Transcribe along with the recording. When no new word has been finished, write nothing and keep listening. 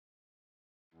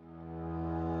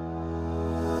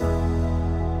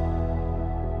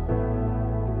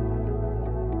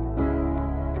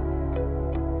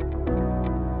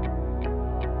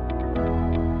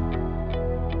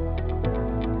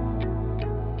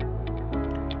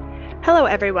Hello,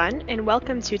 everyone, and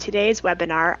welcome to today's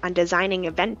webinar on designing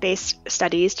event-based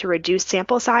studies to reduce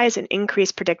sample size and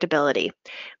increase predictability.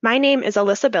 My name is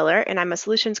Alyssa Biller, and I'm a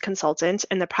solutions consultant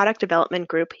in the product development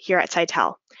group here at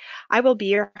Cytel. I will be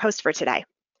your host for today.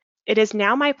 It is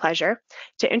now my pleasure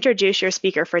to introduce your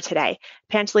speaker for today,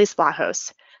 Pantelis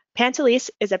Vlahos.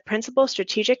 Pantelis is a principal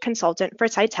strategic consultant for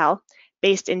Cytel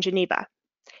based in Geneva.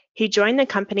 He joined the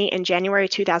company in January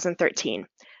 2013.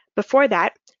 Before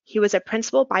that, he was a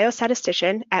principal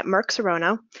biostatistician at Merck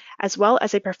Serono, as well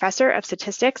as a professor of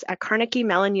statistics at Carnegie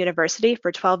Mellon University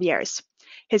for 12 years.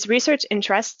 His research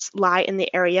interests lie in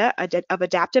the area of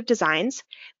adaptive designs,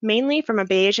 mainly from a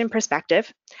Bayesian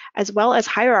perspective, as well as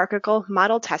hierarchical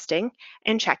model testing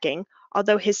and checking,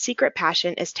 although his secret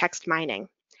passion is text mining.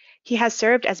 He has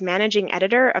served as managing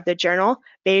editor of the journal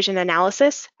Bayesian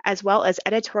Analysis, as well as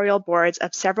editorial boards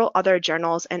of several other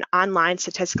journals and online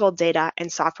statistical data and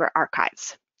software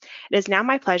archives. It is now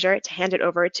my pleasure to hand it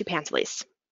over to Pantelis.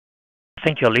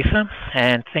 Thank you, Alyssa,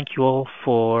 and thank you all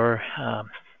for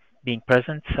being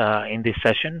present in this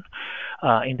session.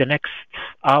 In the next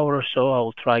hour or so, I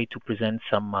will try to present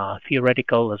some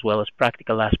theoretical as well as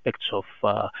practical aspects of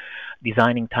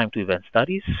designing time-to-event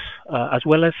studies, as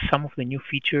well as some of the new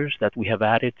features that we have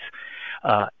added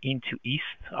into East,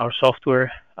 our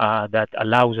software that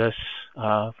allows us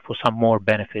for some more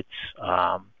benefits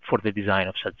for the design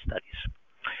of such studies.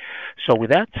 So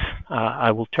with that,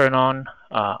 I will turn on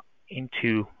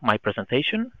into my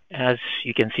presentation, as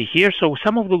you can see here. So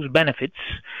some of those benefits,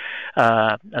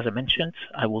 as I mentioned,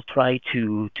 I will try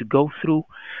to go through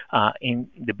in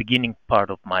the beginning part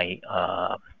of my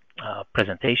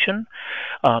presentation.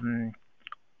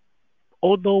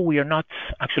 Although we are not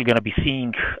actually going to be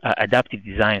seeing adaptive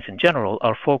designs in general,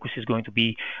 our focus is going to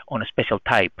be on a special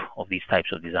type of these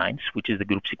types of designs, which is the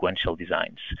group sequential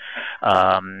designs,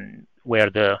 where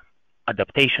the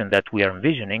adaptation that we are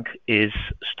envisioning is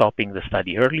stopping the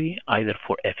study early, either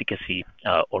for efficacy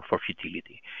or for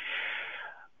futility.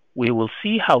 We will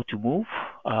see how to move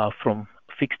from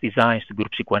fixed designs to group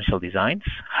sequential designs,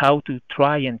 how to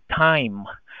try and time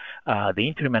the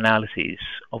interim analysis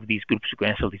of these group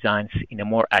sequential designs in a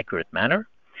more accurate manner,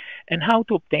 and how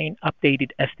to obtain updated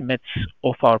estimates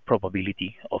of our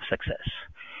probability of success.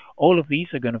 All of these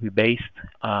are going to be based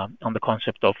on the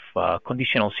concept of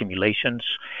conditional simulations,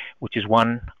 which is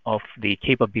one of the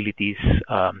capabilities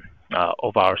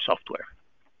of our software.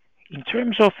 In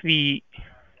terms of the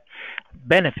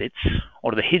benefits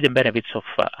or the hidden benefits of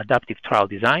adaptive trial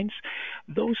designs,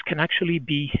 those can actually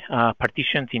be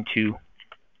partitioned into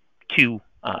two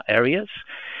areas.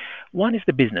 One is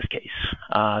the business case.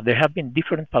 There have been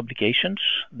different publications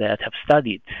that have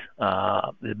studied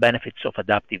the benefits of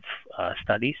adaptive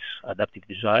studies, adaptive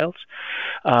trials.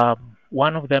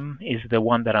 One of them is the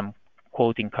one that I'm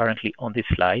quoting currently on this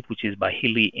slide, which is by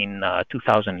Healy in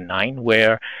 2009,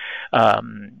 where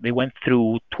they went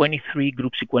through 23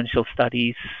 group sequential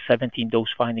studies, 17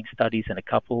 dose-finding studies, and a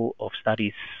couple of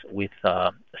studies with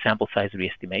sample size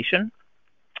re-estimation.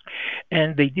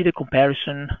 And they did a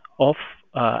comparison of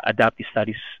adaptive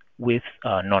studies with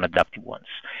non-adaptive ones.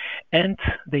 And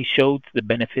they showed the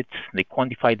benefits, they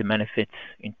quantified the benefits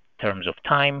in terms of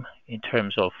time, in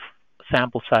terms of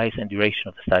sample size and duration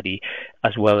of the study,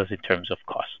 as well as in terms of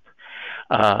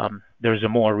cost. There's a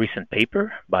more recent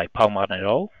paper by Palmer et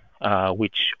al.,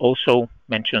 which also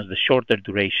mentions the shorter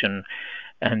duration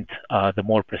and the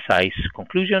more precise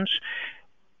conclusions.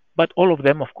 But all of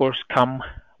them, of course, come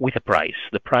with a price,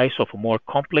 the price of a more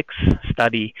complex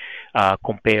study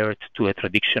compared to a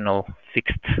traditional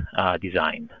fixed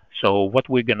design. So what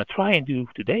we're going to try and do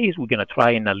today is we're going to try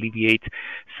and alleviate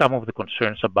some of the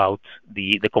concerns about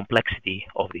the complexity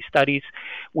of these studies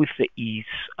with the ease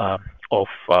of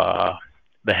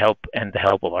the help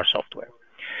of our software.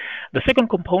 The second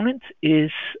component is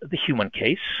the human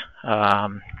case,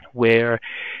 where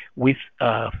with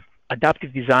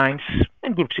adaptive designs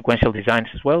and group sequential designs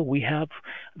as well, we have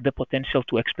the potential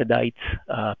to expedite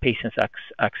patients'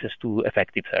 access to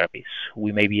effective therapies.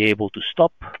 We may be able to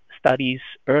stop studies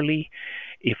early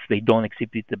if they don't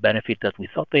exhibit the benefit that we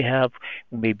thought they have.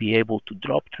 We may be able to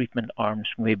drop treatment arms.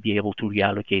 We may be able to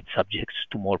reallocate subjects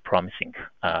to more promising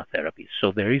therapies.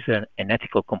 So there is an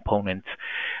ethical component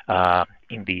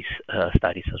in these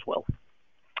studies as well.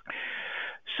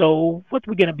 So what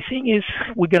we're going to be seeing is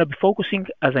we're going to be focusing,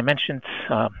 as I mentioned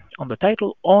on the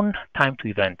title, on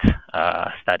time-to-event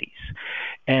studies.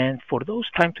 And for those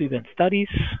time-to-event studies,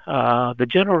 the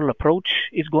general approach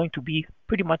is going to be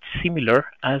pretty much similar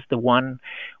as the one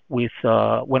with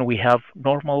when we have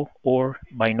normal or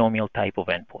binomial type of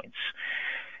endpoints.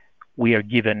 We are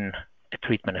given a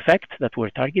treatment effect that we're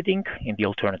targeting. In the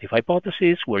alternative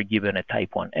hypothesis, we're given a type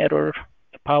 1 error,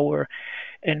 a power,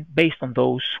 and based on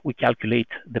those, we calculate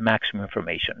the maximum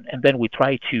information. And then we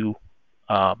try to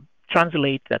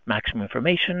translate that maximum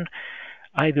information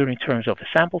either in terms of the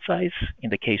sample size, in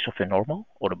the case of a normal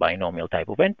or a binomial type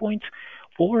of endpoint,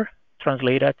 or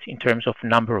translate that in terms of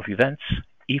number of events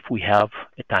if we have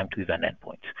a time to event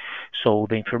endpoint. So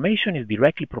the information is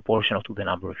directly proportional to the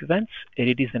number of events, and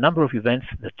it is the number of events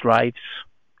that drives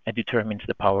and determines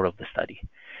the power of the study.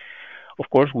 Of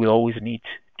course, we always need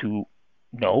to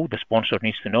know, the sponsor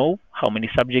needs to know how many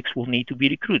subjects will need to be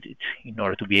recruited in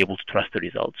order to be able to trust the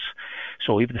results.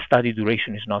 So if the study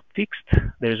duration is not fixed,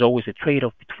 there's always a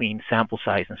trade-off between sample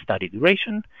size and study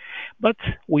duration, but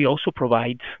we also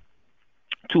provide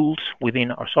tools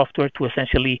within our software to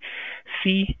essentially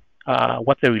see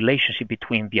what the relationship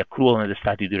between the accrual and the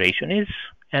study duration is,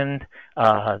 and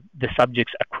the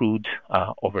subjects accrued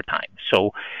over time.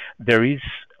 So there is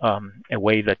a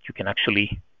way that you can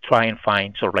actually try and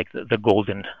find sort of like the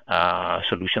golden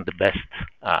solution, the best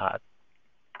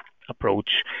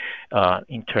approach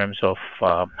in terms of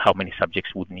how many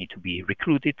subjects would need to be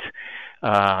recruited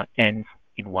and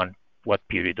in what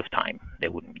period of time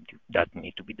that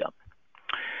need to be done.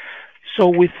 So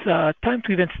with time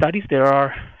to event studies, there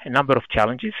are a number of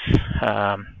challenges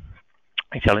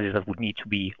that would need to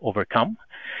be overcome.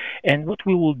 And what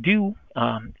we will do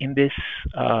in this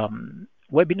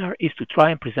webinar is to try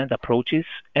and present approaches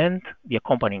and the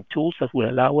accompanying tools that will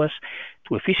allow us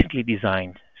to efficiently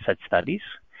design such studies,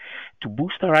 to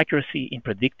boost our accuracy in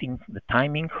predicting the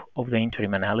timing of the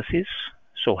interim analysis,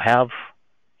 so have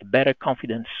a better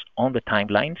confidence on the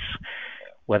timelines,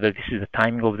 whether this is the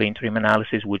timing of the interim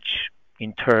analysis, which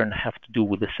in turn have to do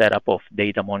with the setup of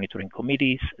data monitoring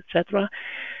committees, etc.,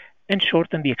 and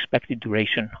shorten the expected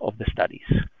duration of the studies.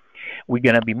 We're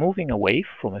going to be moving away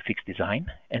from a fixed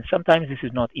design, and sometimes this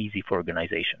is not easy for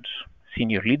organizations.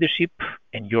 Senior leadership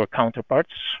and your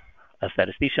counterparts as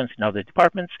statisticians in other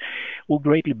departments will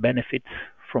greatly benefit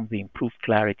from the improved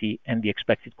clarity and the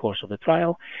expected course of the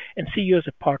trial, and see you as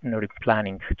a partner in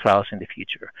planning trials in the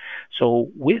future. So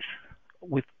with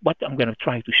what I'm going to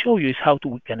try to show you is how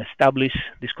we can establish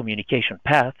this communication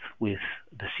path with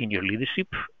the senior leadership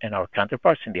and our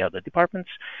counterparts in the other departments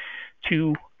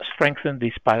to strengthen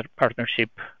this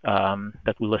partnership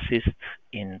that will assist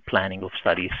in planning of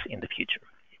studies in the future.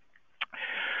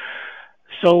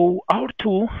 So our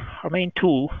main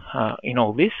tool in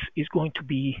all this is going to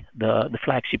be the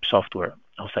flagship software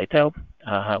of Cytel,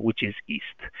 which is EAST.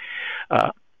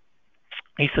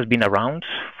 EAST has been around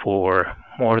for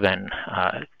more than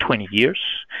 20 years.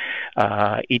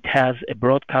 It has a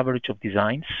broad coverage of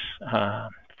designs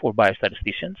for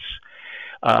biostatisticians.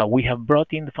 We have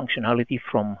brought in the functionality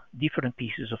from different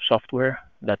pieces of software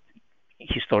that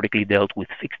historically dealt with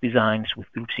fixed designs,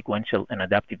 with group sequential and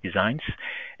adaptive designs,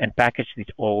 and packaged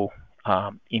it all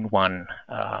in one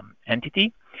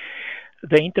entity.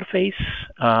 The interface,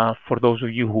 for those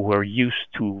of you who are used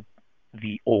to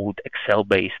the old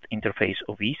Excel-based interface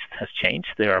of EAST, has changed.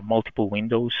 There are multiple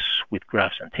windows with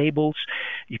graphs and tables.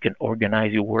 You can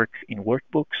organize your work in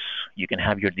workbooks. You can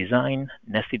have your design.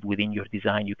 Nested within your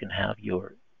design, you can have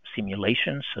your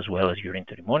simulations as well as your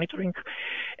interim monitoring.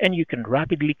 And you can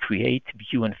rapidly create,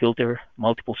 view, and filter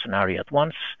multiple scenarios at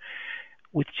once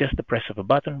with just the press of a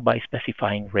button by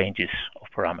specifying ranges of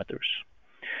parameters.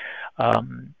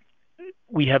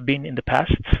 We have been in the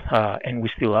past, and we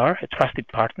still are, a trusted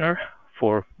partner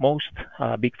for most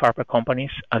big pharma companies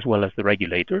as well as the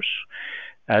regulators,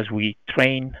 as we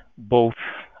train both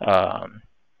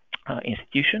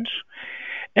institutions.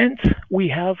 And we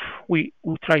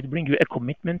try to bring you a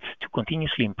commitment to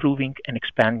continuously improving and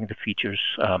expanding the features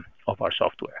of our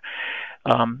software.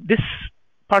 This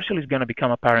partially is going to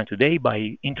become apparent today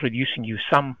by introducing you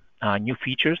some new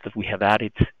features that we have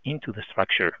added into the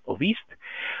structure of EAST.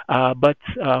 But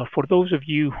for those of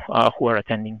you who are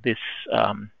attending this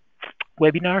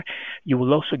webinar, you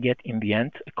will also get in the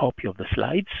end a copy of the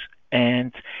slides.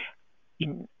 And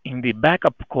in the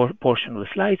backup portion of the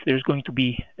slides, there's going to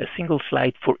be a single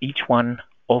slide for each one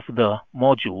of the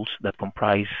modules that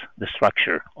comprise the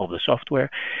structure of the software,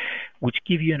 which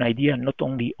give you an idea not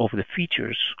only of the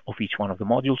features of each one of the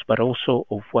modules, but also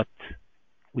of what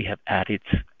we have added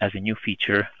as a new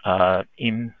feature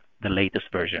in the latest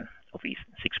version of EAST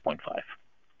 6.5.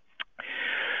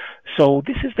 So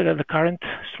this is the current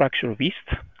structure of EAST.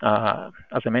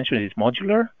 As I mentioned, it's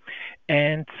modular,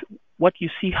 and what you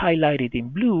see highlighted in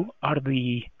blue are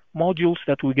the modules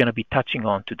that we're going to be touching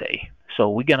on today. So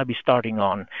we're going to be starting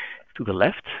on to the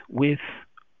left with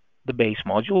the base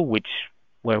module,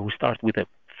 where we start with a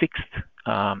fixed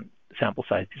sample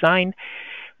size design,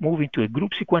 moving to a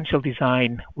group sequential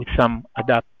design with some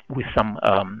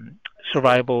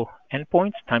survival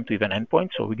endpoints, time to event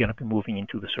endpoints. So we're going to be moving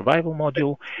into the survival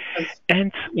module,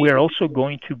 and we're also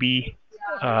going to be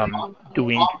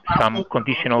doing some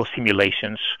conditional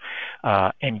simulations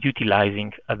and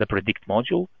utilizing the predict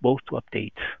module, both to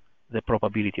update the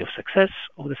probability of success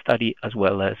of the study as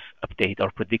well as update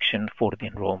our prediction for the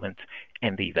enrollment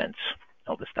and the events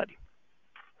of the study.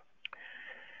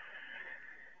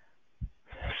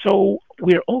 So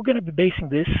we're all going to be basing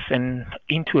this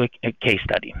into a case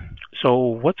study. So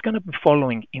what's going to be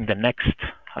following in the next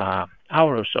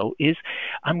hour or so is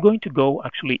I'm going to go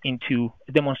actually into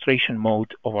a demonstration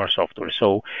mode of our software.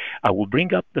 So I will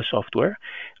bring up the software,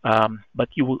 but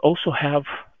you will also have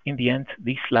in the end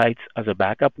these slides as a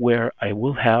backup where I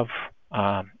will have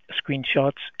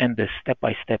screenshots and the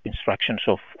step-by-step instructions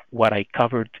of what I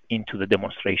covered into the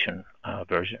demonstration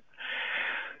version.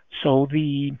 So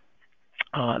the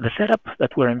setup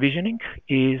that we're envisioning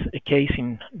is a case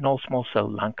in non-small cell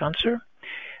lung cancer,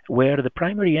 where the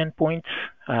primary endpoint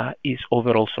is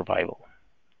overall survival.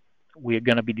 We're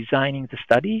going to be designing the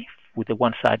study with a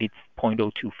one-sided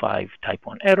 0.025 type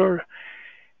 1 error,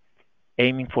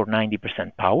 aiming for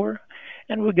 90% power,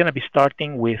 and we're going to be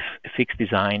starting with a fixed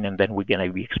design, and then we're going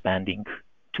to be expanding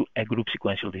to a group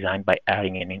sequential design by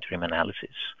adding an interim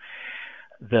analysis.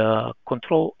 The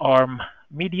control arm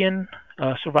median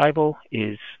survival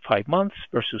is 5 months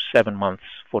versus 7 months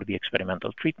for the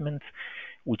experimental treatment,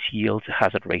 which yields a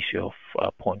hazard ratio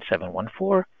of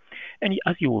 0.714. And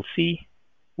as you will see,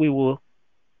 we will,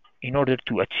 in order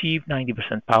to achieve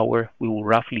 90% power, we will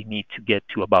roughly need to get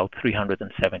to about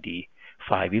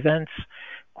 375 events,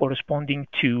 corresponding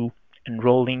to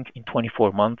enrolling in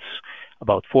 24 months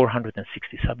about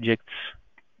 460 subjects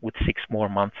with 6 more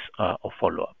months of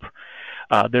follow-up.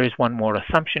 There is one more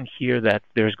assumption here that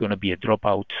there's going to be a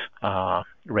dropout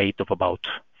rate of about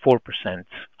 4%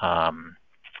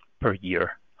 per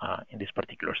year in this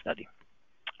particular study.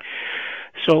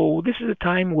 So this is a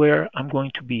time where I'm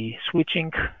going to be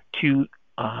switching to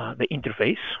the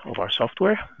interface of our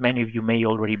software. Many of you may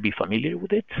already be familiar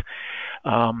with it.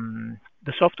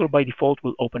 The software by default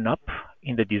will open up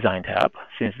in the Design tab,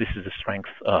 since this is the strength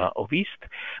of East,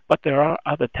 but there are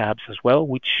other tabs as well,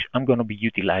 which I'm going to be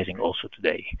utilizing also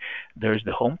today. There's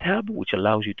the Home tab, which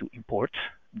allows you to import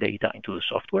data into the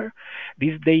software.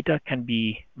 These data can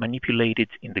be manipulated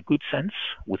in the good sense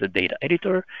with a data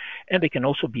editor, and they can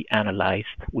also be analyzed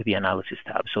with the Analysis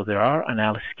tab. So there are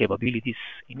analysis capabilities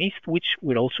in East, which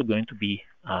we're also going to be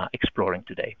exploring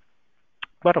today.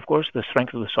 But of course, the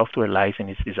strength of the software lies in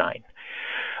its design.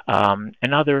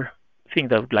 Another thing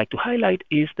that I would like to highlight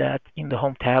is that in the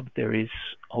Home tab, there is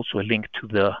also a link to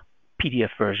the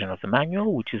PDF version of the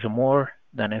manual, which is a more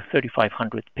than a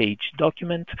 3,500-page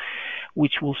document,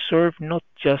 which will serve not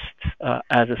just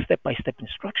as a step-by-step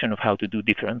instruction of how to do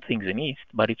different things in East,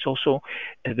 but it's also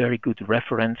a very good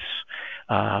reference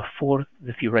for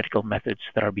the theoretical methods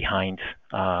that are behind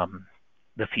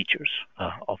the features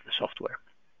of the software.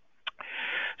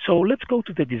 So let's go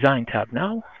to the Design tab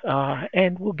now,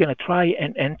 and we're going to try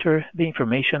and enter the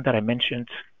information that I mentioned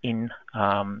in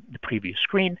the previous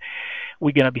screen.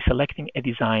 We're going to be selecting a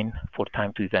design for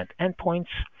time to event endpoints.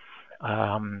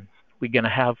 We're going to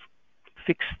have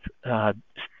fixed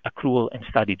accrual and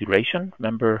study duration.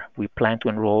 Remember, we plan to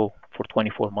enroll for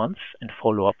 24 months and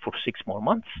follow up for 6 more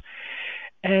months.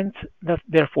 And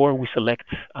therefore, we select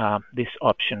this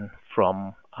option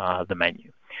from the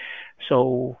menu.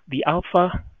 So the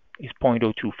alpha is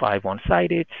 0.025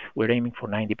 one-sided. We're aiming for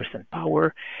 90%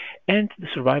 power, and the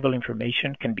survival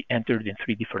information can be entered in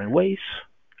 3 different ways,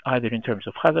 either in terms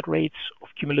of hazard rates, of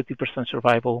cumulative percent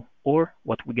survival, or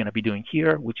what we're going to be doing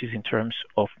here, which is in terms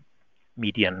of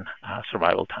median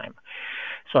survival time.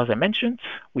 So as I mentioned,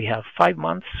 we have 5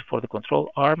 months for the control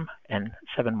arm and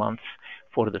 7 months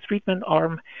for the treatment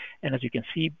arm, and as you can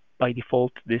see, by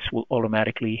default, this will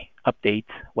automatically update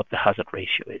what the hazard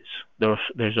ratio is.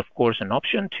 There's of course an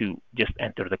option to just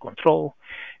enter the control,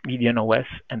 median OS,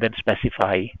 and then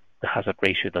specify the hazard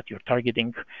ratio that you're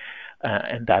targeting,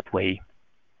 and that way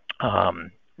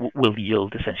will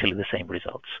yield essentially the same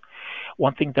results.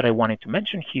 One thing that I wanted to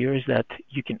mention here is that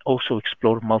you can also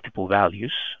explore multiple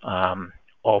values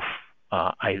of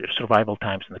either survival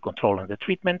times in the control and the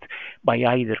treatment by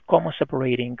either comma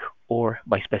separating or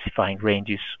by specifying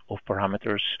ranges of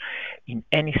parameters in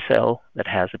any cell that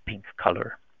has a pink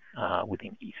color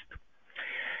within East.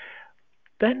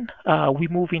 Then we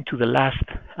move into the last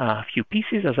few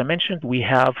pieces. As I mentioned, we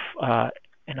have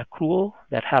an accrual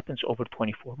that happens over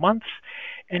 24 months,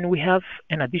 and we have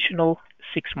an additional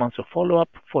 6 months of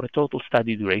follow-up for a total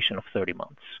study duration of 30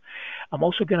 months. I'm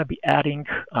also going to be adding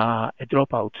a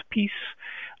dropout piece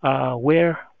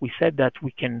where we said that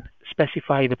we can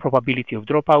specify the probability of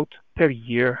dropout per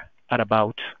year at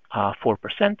about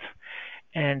 4%,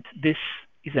 and this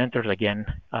is entered again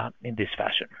in this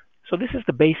fashion. So this is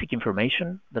the basic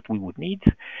information that we would need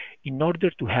in order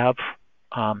to have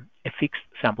a fixed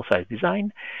sample size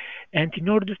design, and in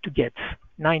order to get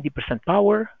 90%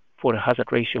 power for a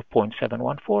hazard ratio of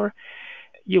 0.714,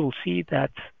 you will see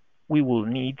that we will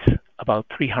need about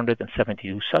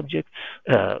 372 subjects,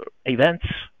 events,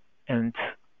 and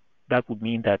that would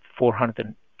mean that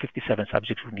 457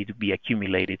 subjects would need to be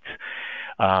accumulated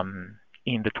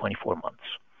in the 24 months.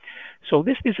 So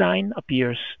this design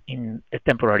appears in a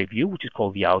temporary view, which is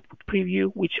called the output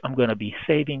preview, which I'm going to be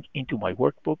saving into my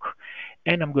workbook,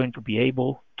 and I'm going to be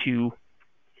able to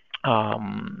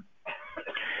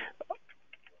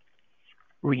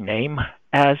rename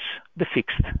as the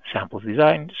fixed samples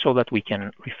design so that we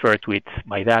can refer to it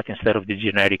by that instead of the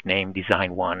generic name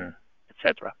design 1,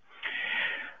 etc.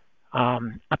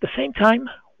 At the same time,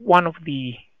 one of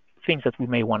the things that we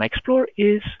may want to explore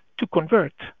is to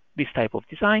convert this type of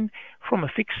design from a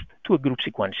fixed to a group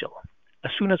sequential.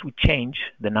 As soon as we change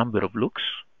the number of looks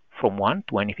from 1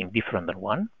 to anything different than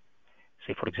 1,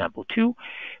 say for example 2,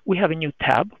 we have a new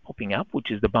tab popping up,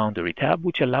 which is the boundary tab,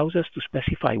 which allows us to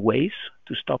specify ways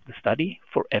to stop the study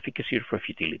for efficacy or for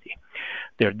futility.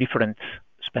 There are different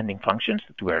spending functions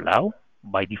that we allow.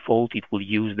 By default, it will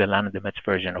use the Lana-Demetz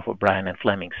version of O'Brien and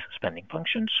Fleming's spending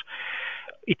functions.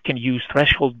 It can use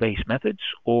threshold-based methods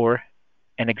or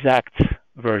an exact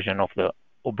version of the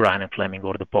O'Brien and Fleming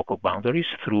or the Pocock boundaries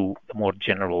through the more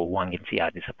general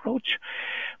Wang-Tsiadis approach.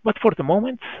 But for the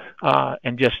moment,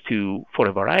 and just for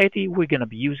a variety, we're going to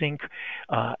be using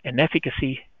an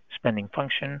efficacy spending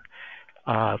function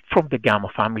from the gamma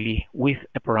family with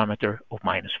a parameter of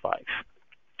 -5.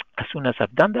 As soon as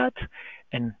I've done that,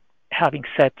 and having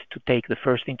set to take the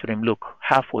first interim look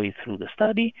halfway through the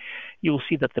study, you'll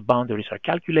see that the boundaries are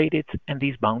calculated, and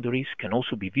these boundaries can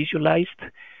also be visualized.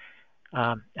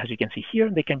 As you can see here,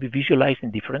 they can be visualized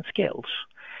in different scales.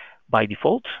 By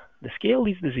default, the scale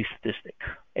is the z-statistic,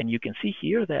 and you can see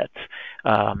here that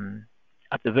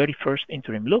at the very first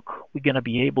interim look, we're going to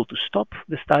be able to stop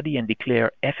the study and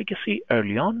declare efficacy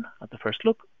early on at the first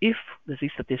look if the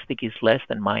z-statistic is less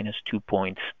than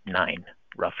 -2.9,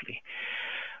 roughly.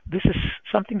 This is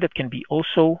something that can be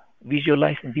also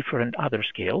visualized in different other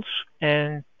scales,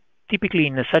 and typically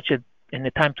in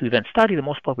a time to event study, the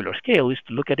most popular scale is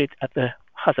to look at it at the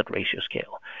hazard ratio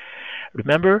scale.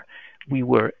 Remember, we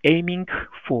were aiming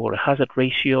for a hazard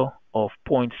ratio of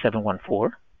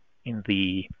 0.714 in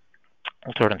the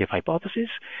alternative hypothesis.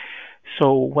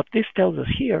 So what this tells us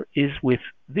here is with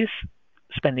this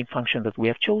spending function that we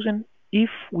have chosen,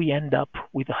 if we end up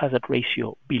with a hazard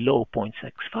ratio below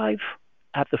 0.65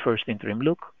 at the first interim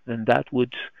look, then that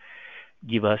would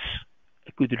give us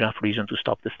a good enough reason to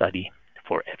stop the study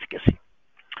for efficacy.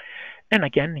 And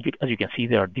again, as you can see,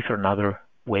 there are different other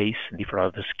ways, different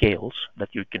other scales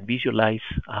that you can visualize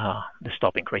the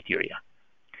stopping criteria.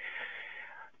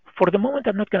 For the moment,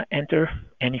 I'm not going to enter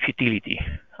any futility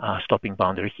stopping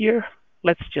boundary here.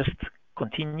 Let's just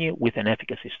continue with an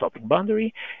efficacy stopping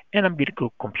boundary, and I'm going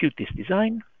to compute this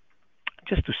design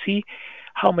just to see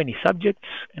how many subjects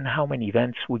and how many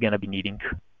events we're going to be needing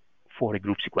for a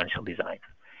group sequential design.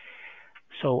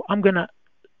 So I'm going to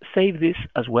save this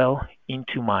as well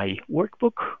into my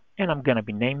workbook, and I'm going to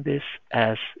be named this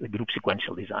as the group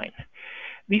sequential design.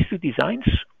 These two designs,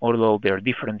 although they're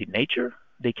different in nature,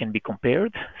 they can be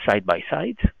compared side by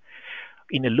side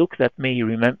in a look that may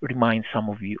remind some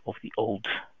of you of the old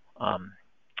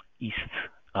East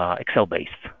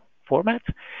Excel-based format.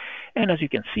 And as you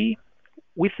can see,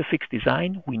 with the fixed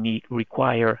design, we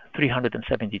require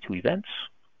 372 events,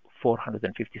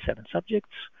 457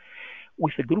 subjects.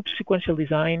 With the group sequential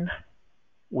design,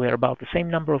 we're about the same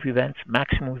number of events,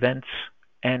 maximum events,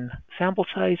 and sample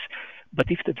size.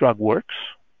 But if the drug works,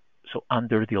 so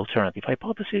under the alternative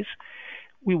hypothesis,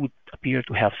 we would appear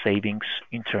to have savings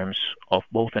in terms of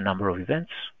both the number of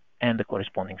events and the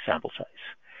corresponding sample size.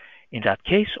 In that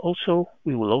case, also,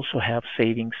 we will also have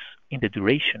savings in the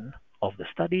duration of the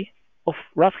study of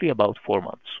roughly about 4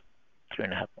 months,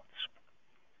 3.5 months.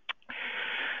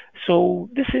 So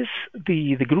this is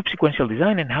the group sequential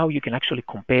design and how you can actually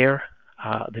compare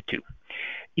the two.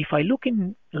 If I look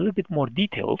in a little bit more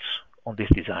details on this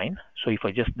design, so if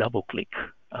I just double click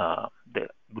the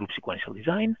group sequential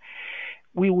design,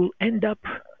 we will end up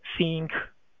seeing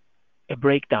a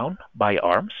breakdown by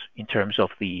arms in terms of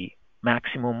the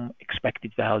maximum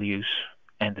expected values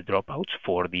and the dropouts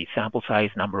for the sample size,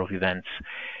 number of events,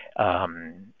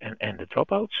 and the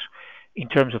dropouts in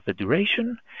terms of the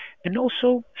duration, and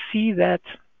also see that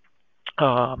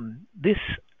this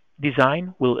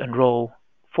design will enroll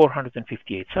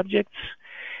 458 subjects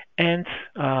and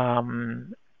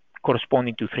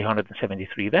corresponding to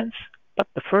 373 events, but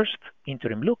the first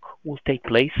interim look will take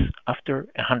place after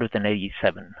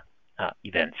 187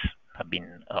 events have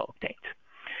been obtained.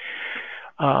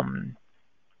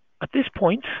 At this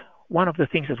point, one of the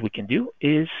things that we can do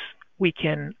is we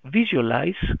can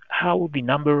visualize how the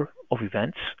number of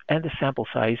events and the sample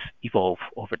size evolve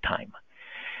over time.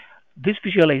 This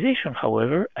visualization,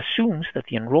 however, assumes that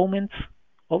the enrollment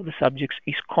of the subjects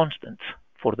is constant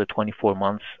for the 24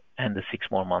 months and the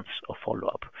 6 more months of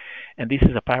follow-up. And this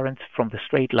is apparent from the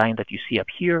straight line that you see up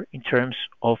here in terms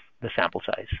of the sample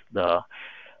size.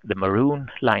 The maroon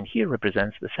line here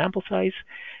represents the sample size.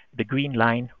 The green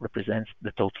line represents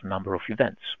the total number of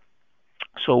events.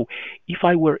 So if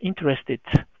I were interested,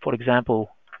 for example,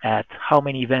 at how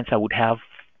many events I would have,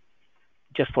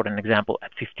 just for an example,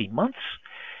 at 15 months,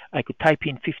 I could type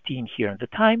in 15 here in the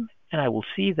time, and I will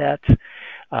see that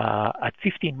at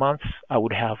 15 months, I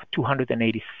would have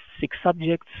 286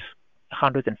 subjects,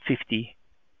 150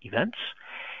 events.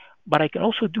 But I can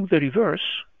also do the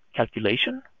reverse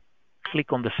calculation,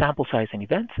 click on the sample size and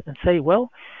events, and say,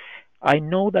 well, I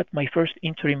know that my first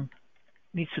interim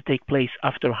needs to take place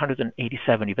after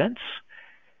 187 events.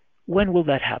 When will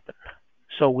that happen?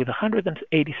 So with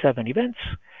 187 events,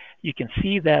 you can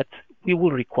see that we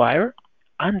will require,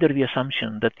 under the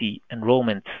assumption that the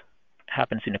enrollment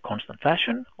happens in a constant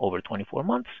fashion over 24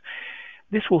 months,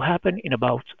 this will happen in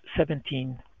about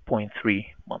 17.3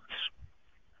 months.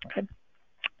 Okay,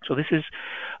 so this is,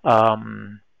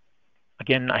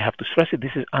 again, I have to stress it,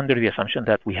 this is under the assumption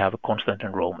that we have a constant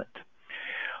enrollment.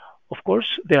 Of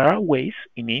course, there are ways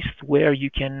in IST where you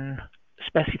can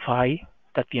specify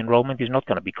that the enrollment is not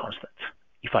going to be constant.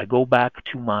 If I go back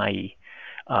to my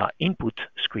input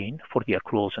screen for the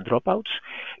accruals and dropouts,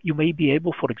 you may be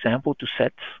able, for example, to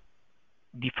set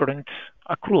different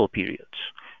accrual periods.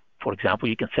 For example,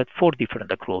 you can set 4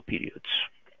 different accrual periods.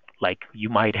 Like you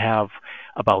might have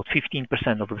about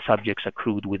 15% of the subjects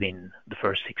accrued within the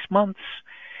first 6 months.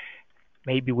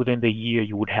 Maybe within the year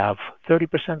you would have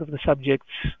 30% of the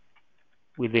subjects.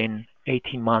 Within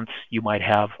 18 months, you might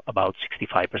have about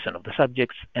 65% of the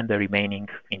subjects and the remaining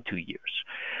in 2 years.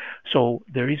 So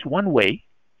there is one way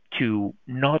to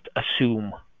not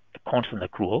assume a constant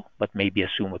accrual, but maybe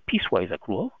assume a piecewise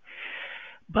accrual.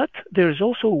 But there is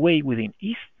also a way within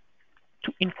IST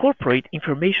to incorporate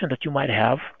information that you might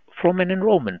have from an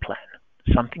enrollment plan,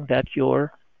 something that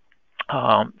your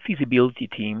feasibility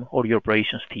team or your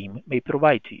operations team may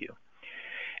provide to you.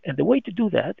 And the way to do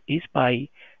that is by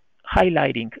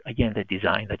highlighting, again, the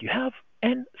design that you have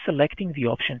and selecting the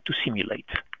option to simulate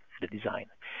the design.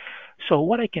 So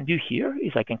what I can do here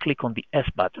is I can click on the S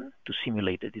button to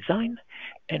simulate the design,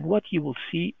 and what you will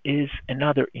see is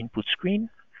another input screen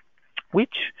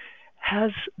which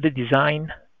has the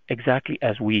design exactly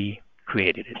as we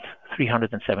created it.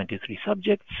 373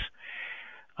 subjects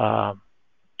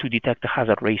to detect a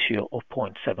hazard ratio of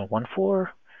 0.714,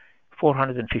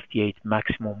 458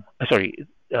 maximum,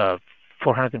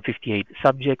 458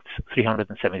 subjects,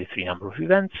 373 number of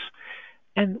events,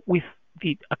 and with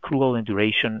the accrual and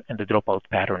duration and the dropout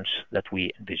patterns that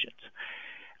we envisioned.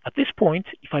 At this point,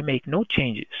 if I make no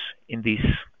changes in this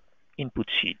input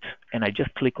sheet and I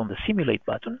just click on the simulate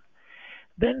button,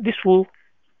 then this will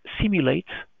simulate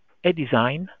a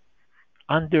design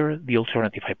under the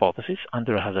alternative hypothesis,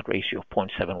 under a hazard ratio of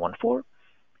 0.714,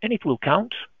 and it will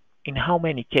count in how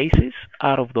many cases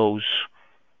out of those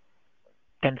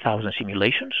 10,000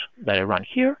 simulations that I run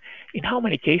here, in how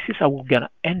many cases I will gonna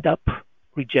end up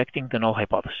rejecting the null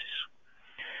hypothesis.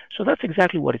 So that's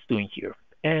exactly what it's doing here.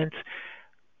 And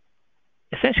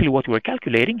essentially what we're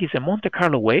calculating is a Monte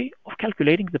Carlo way of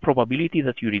calculating the probability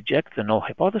that you reject the null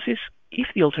hypothesis if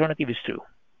the alternative is true,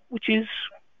 which is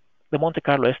the Monte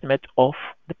Carlo estimate of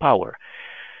the power.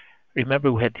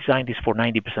 Remember, we had designed this for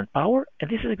 90% power, and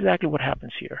this is exactly what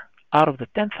happens here. Out of the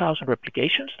 10,000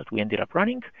 replications that we ended up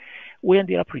running, we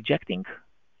ended up rejecting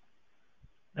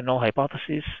the null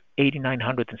hypothesis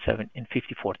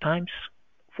 8,954 times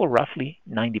for roughly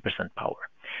 90% power.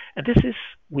 And this is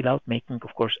without making,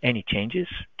 of course, any changes,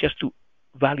 just to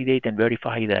validate and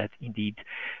verify that indeed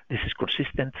this is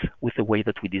consistent with the way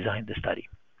that we designed the study.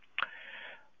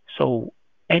 So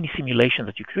any simulation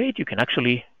that you create, you can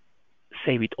actually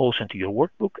save it also into your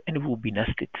workbook, and it will be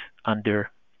nested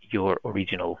under your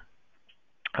original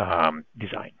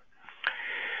design.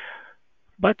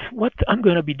 But what I'm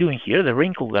going to be doing here, the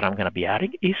wrinkle that I'm going to be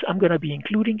adding, is I'm going to be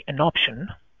including an option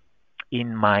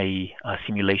in my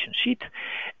simulation sheet.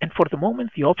 And for the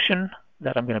moment, the option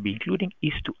that I'm going to be including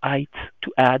is to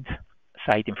add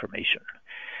site information.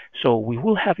 So we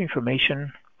will have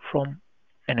information from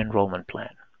an enrollment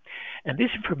plan. And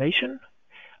this information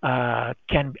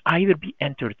can either be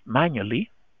entered manually,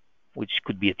 which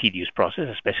could be a tedious process,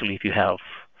 especially if you have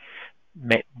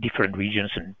different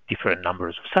regions and different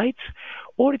numbers of sites,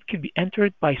 or it could be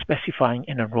entered by specifying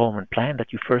an enrollment plan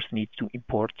that you first need to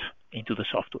import into the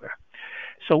software.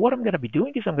 So what I'm going to be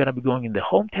doing is I'm going to be going in the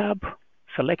Home tab,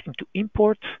 selecting to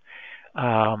import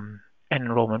an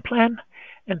enrollment plan,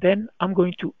 and then I'm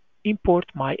going to import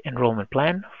my enrollment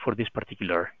plan for this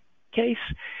particular case,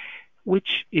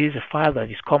 which is a file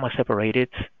that is comma separated,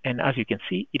 and as you can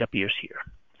see, it appears here.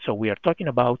 So we are talking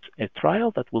about a trial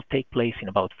that will take place in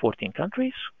about 14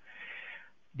 countries,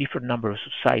 different numbers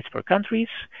of sites per countries,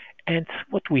 and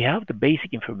what we have, the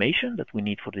basic information that we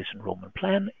need for this enrollment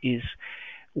plan is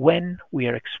when we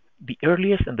are the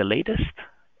earliest and the latest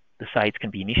the sites can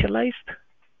be initialized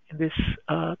in this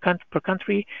per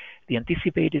country, the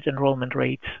anticipated enrollment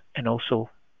rate, and also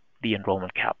the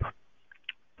enrollment cap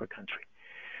per country.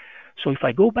 So if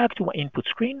I go back to my input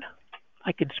screen,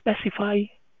 I can specify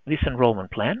this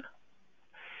enrollment plan,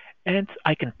 and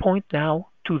I can point now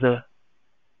to the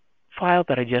file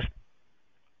that I just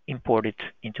imported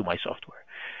into my software.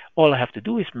 All I have to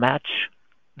do is match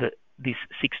these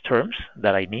 6 terms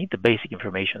that I need, the basic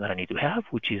information that I need to have,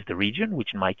 which is the region,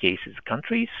 which in my case is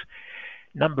countries,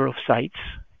 number of sites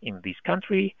in this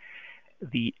country,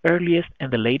 the earliest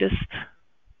and the latest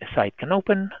a site can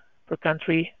open per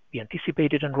country, the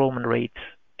anticipated enrollment rate,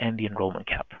 and the enrollment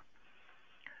cap.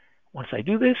 Once I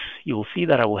do this, you will see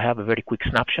that I will have a very quick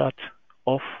snapshot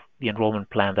of the enrollment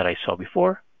plan that I saw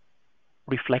before,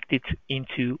 reflected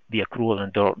into the accrual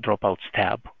and dropouts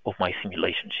tab of my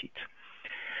simulation sheet.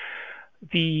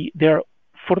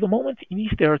 For the moment, in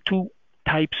these, there are 2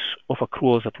 types of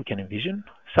accruals that we can envision.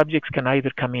 Subjects can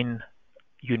either come in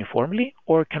uniformly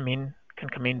or can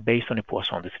come in based on a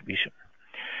Poisson distribution.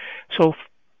 So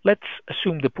let's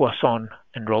assume the Poisson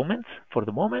enrollment for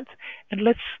the moment, and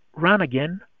let's run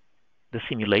again the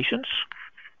simulations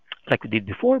like we did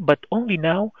before, but only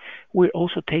now we're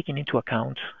also taking into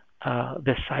account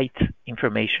the site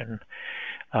information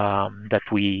that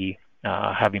we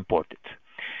have imported.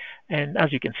 And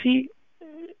as you can see,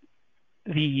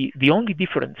 the only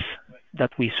difference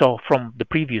that we saw from the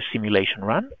previous simulation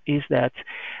run is that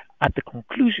at the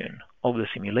conclusion of the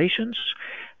simulations,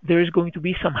 there is going to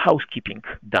be some housekeeping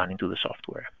done into the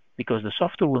software, because the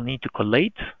software will need to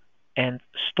collate and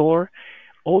store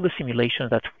all the simulations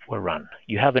that were run.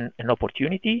 You have an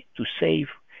opportunity to save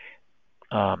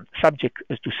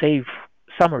save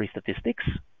summary statistics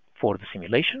for the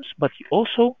simulations, but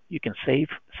you can save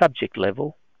subject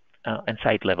level and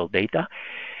site level data,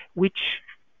 which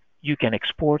you can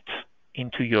export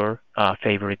into your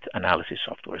favorite analysis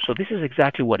software. So this is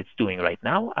exactly what it's doing right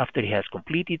now. After it has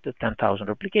completed the 10,000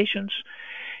 replications,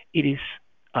 it is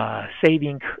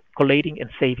collating and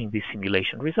saving these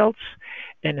simulation results.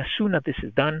 And as soon as this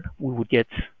is done, we would get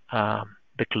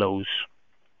the close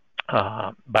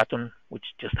button, which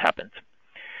just happened.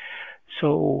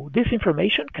 So this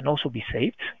information can also be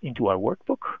saved into our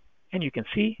workbook, and you can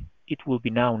see it will be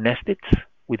now nested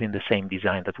within the same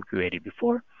design that we created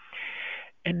before.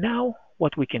 And now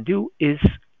what we can do is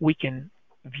we can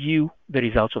view the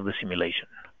results of the simulation.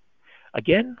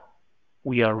 Again,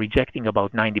 we are rejecting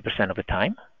about 90% of the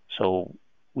time, so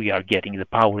we are getting the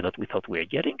power that we thought we were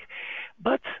getting.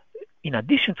 But in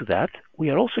addition to that, we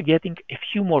are also getting a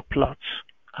few more plots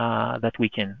that we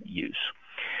can use.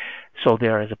 So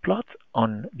there is a plot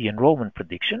on the enrollment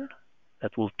prediction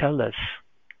that will tell us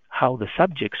how the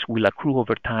subjects will accrue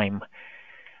over time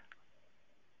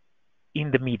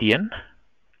in the median.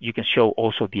 You can show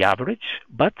also the average,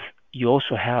 but you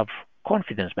also have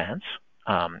confidence bands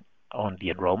on the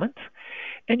enrollment,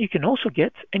 and you can also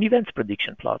get an events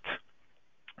prediction plot.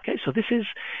 Okay, so this is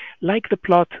like the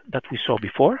plot that we saw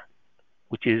before,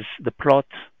 which is the plot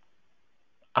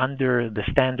under the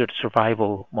standard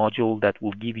survival module that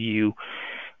will give you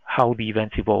how the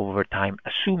events evolve over time,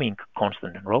 assuming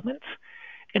constant enrollment.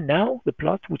 And now the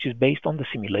plot, which is based on the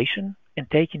simulation and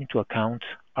taking into account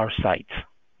our site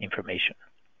information.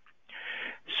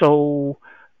 So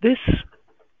this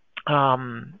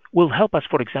will help us,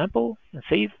 for example, and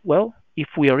say, well, if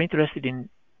we are interested in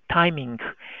timing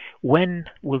when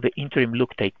will the interim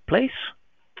look take place,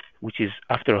 which is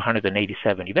after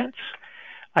 187 events,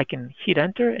 I can hit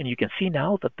enter, and you can see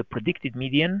now that the predicted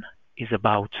median is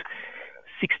about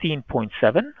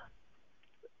 16.7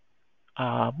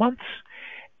 months,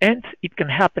 and it can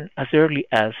happen as early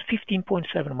as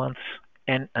 15.7 months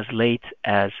and as late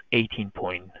as 17.8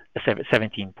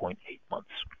 months.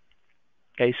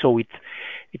 Okay, so it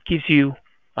gives you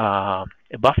a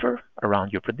buffer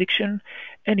around your prediction,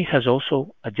 and it has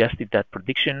also adjusted that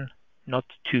prediction not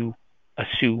to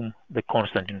assume the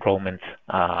constant enrollment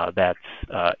that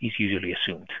is usually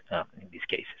assumed in these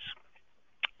cases.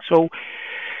 So,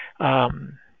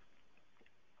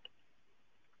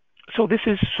 so this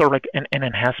is sort of like an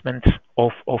enhancement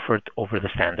offered over the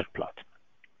standard plot.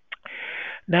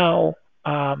 Now,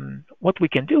 what we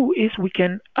can do is we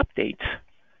can update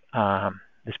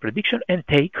this prediction and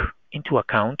take into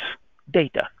account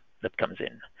data that comes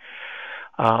in.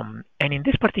 And in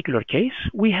this particular case,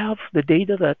 we have the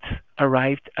data that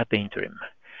arrived at the interim.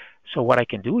 So what I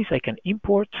can do is I can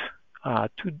import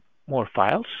two more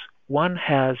files. One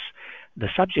has the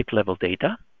subject level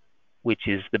data, which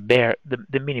is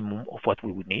the minimum of what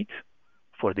we would need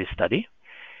for this study.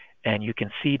 And you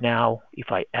can see now,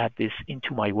 if I add this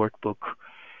into my workbook,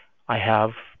 I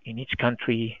have in each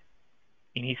country,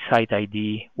 in each site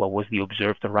ID, what was the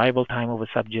observed arrival time of a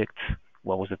subject,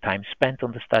 what was the time spent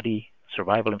on the study,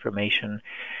 survival information,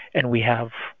 and we have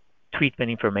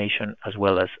treatment information as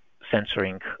well as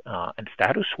censoring and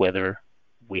status, whether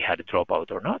we had a dropout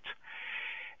or not.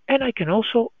 And I can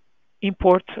also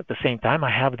import at the same time, I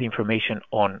have the information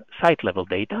on site level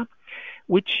data,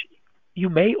 which you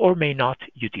may or may not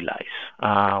utilize.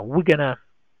 We're going to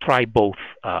try both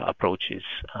approaches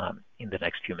in the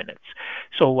next few minutes.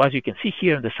 So as you can see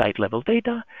here in the site level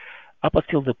data, up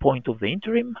until the point of the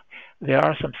interim, there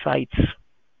are some sites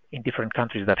in different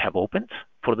countries that have opened.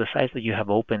 For the sites that you have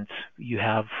opened, you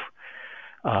have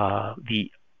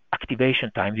the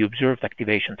activation time, the observed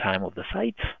activation time of the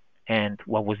site, and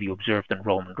what was the observed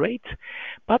enrollment rate.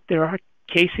 But there are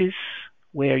cases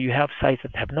where you have sites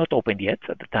that have not opened yet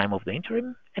at the time of the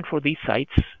interim, and for these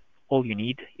sites, all you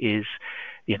need is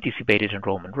the anticipated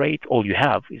enrollment rate. All you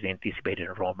have is the anticipated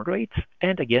enrollment rate,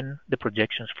 and again, the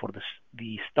projections for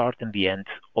the start and the end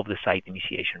of the site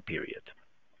initiation period.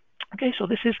 Okay, so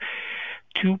this is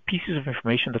two pieces of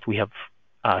information that we have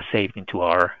saved into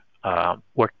our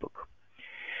workbook.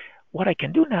 What I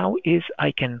can do now is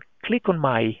I can click on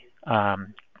my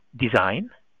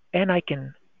design, and I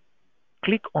can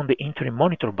click on the interim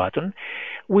monitor button,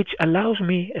 which allows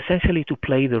me essentially to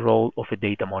play the role of a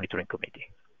data monitoring committee.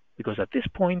 Because at this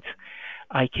point,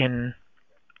 I can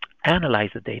analyze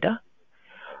the data,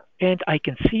 and I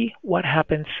can see what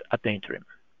happens at the interim.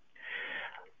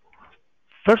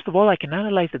 First of all, I can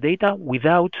analyze the data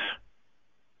without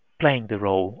playing the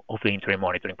role of the interim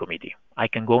monitoring committee. I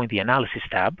can go in the analysis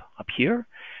tab up here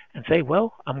and say,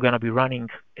 well, I'm going to be running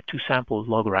a two-sample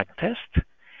log rank test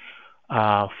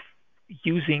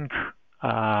using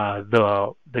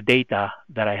the data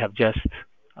that I have just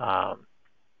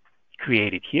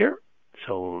created here,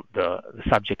 so the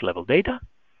subject level data.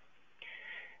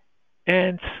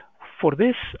 And for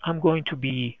this, I'm going to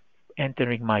be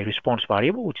entering my response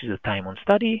variable, which is the time on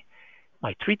study,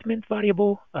 my treatment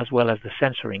variable, as well as the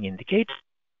censoring indicator.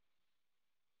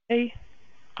 I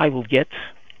will get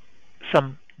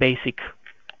some basic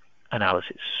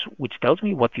analysis, which tells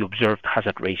me what the observed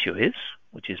hazard ratio is,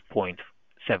 which is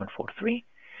 0.743,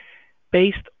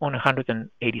 based on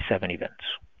 187 events.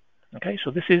 Okay,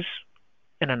 so this is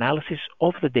an analysis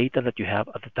of the data that you have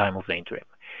at the time of the interim.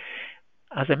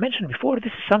 As I mentioned before,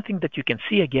 this is something that you can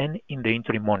see again in the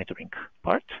interim monitoring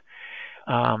part.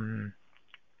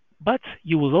 But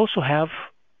you will also have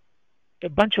a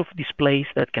bunch of displays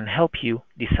that can help you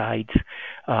decide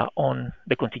on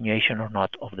the continuation or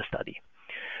not of the study.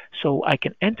 So I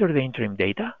can enter the interim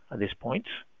data at this point.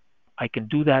 I can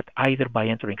do that either by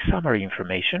entering summary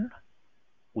information,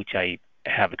 which I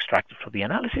have extracted from the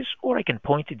analysis, or I can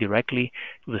point it directly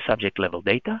to the subject level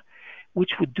data,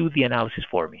 which would do the analysis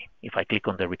for me. If I click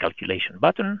on the recalculation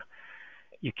button,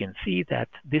 you can see that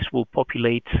this will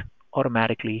populate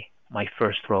automatically my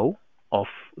first row of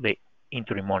the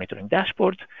interim monitoring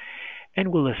dashboard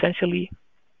and will essentially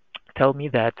tell me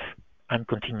that I'm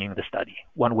continuing the study.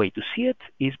 One way to see it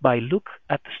is by looking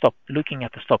at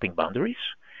the stopping boundaries.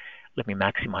 Let me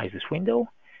maximize this window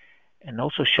and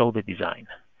also show the design.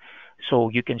 So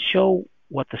you can show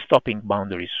what the stopping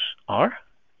boundaries are.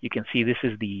 You can see this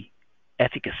is the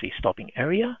efficacy stopping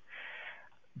area.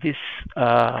 This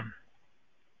the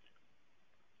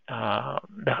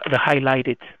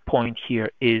highlighted point here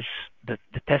is the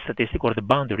test statistic, or the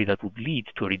boundary that would lead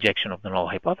to a rejection of the null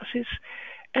hypothesis,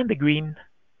 and the green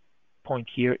point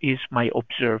here is my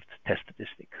observed test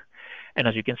statistic. And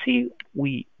as you can see,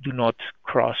 we do not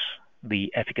cross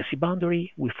the efficacy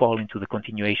boundary, we fall into the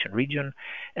continuation region,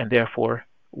 and therefore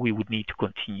we would need to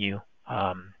continue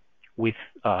with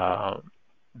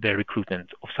the recruitment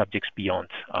of subjects beyond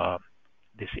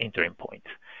this interim point.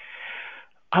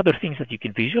 Other things that you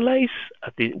can visualize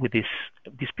with this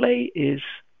display is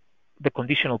the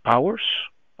conditional powers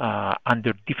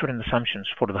under different assumptions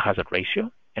for the hazard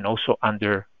ratio, and also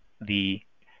under the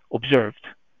observed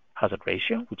hazard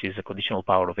ratio, which is a conditional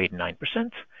power of 89%.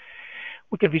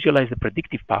 We can visualize the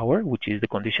predictive power, which is the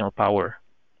conditional power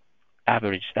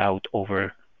averaged out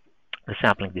over the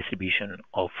sampling distribution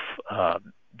of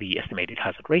the estimated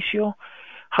hazard ratio,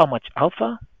 how much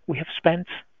alpha we have spent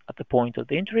at the point of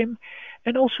the interim,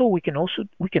 and also we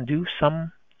can do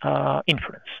some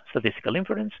inference, statistical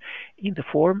inference, in the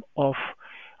form of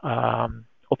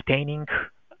obtaining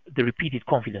the repeated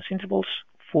confidence intervals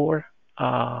for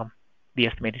the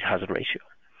estimated hazard ratio.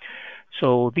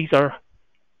 So these are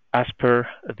as per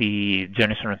the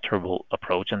Jernison and Turnbull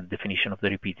approach and the definition of the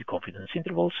repeated confidence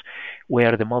intervals,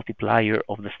 where the multiplier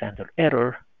of the standard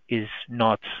error is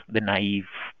not the naive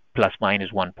plus minus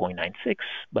 1.96,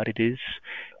 but it is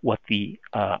what the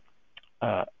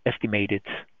estimated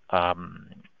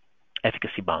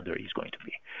efficacy boundary is going to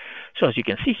be. So as you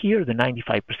can see here, the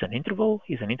 95% interval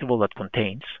is an interval that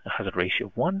contains a hazard ratio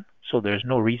of 1, so there's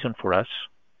no reason for us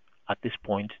at this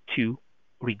point to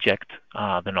reject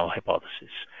the null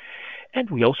hypothesis. And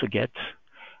we also get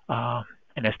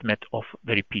an estimate of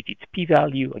the repeated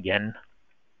p-value, again,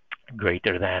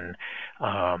 greater than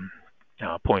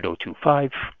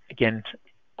 0.025, again,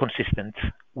 consistent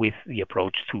with the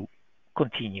approach to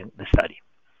continue the study.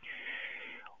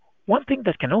 One thing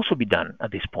that can also be done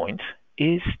at this point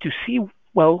is to see,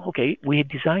 well, okay, we had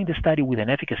designed the study with an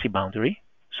efficacy boundary,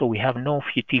 so we have no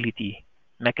futility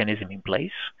mechanism in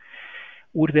place.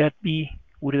 Would there be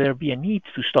a need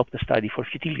to stop the study for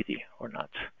futility or not?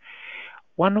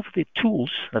 One of the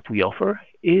tools that we offer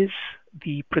is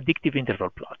the predictive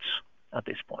interval plots at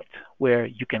this point, where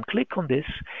you can click on this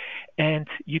and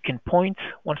you can point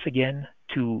once again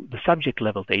to the subject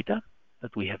level data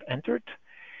that we have entered,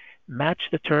 match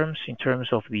the terms in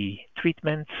terms of the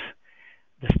treatment,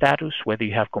 the status, whether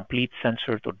you have complete,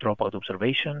 censored, or dropout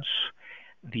observations,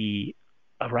 the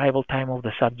arrival time of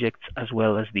the subjects, as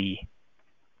well as the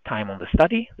time on the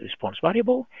study, the response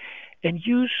variable, and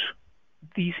use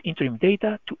these interim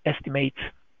data to estimate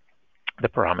the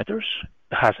parameters,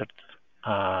 the hazard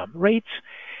rates,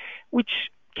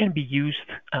 which can be used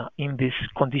in this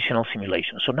conditional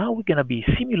simulation. So now we're going to be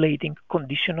simulating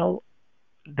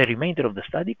the remainder of the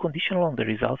study, conditional on the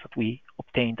results that we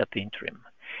obtained at the interim.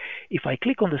 If I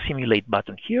click on the simulate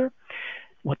button here,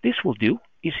 what this will do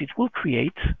is it will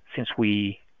create, since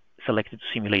we selected to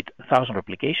simulate 1,000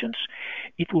 replications,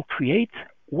 it will create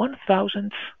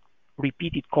 1,000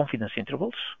 repeated confidence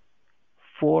intervals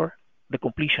for the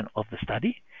completion of the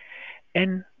study.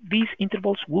 And these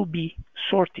intervals will be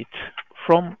sorted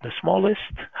from the smallest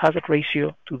hazard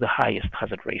ratio to the highest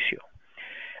hazard ratio.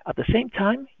 At the same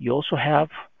time, you also have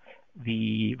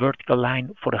the vertical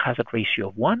line for a hazard ratio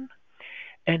of 1.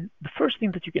 And the first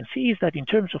thing that you can see is that in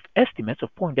terms of estimates,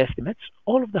 of point estimates,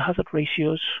 all of the hazard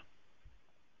ratios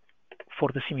for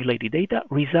the simulated data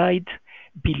reside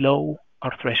below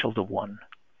our threshold of 1.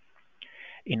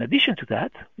 In addition to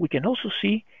that, we can also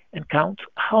see and count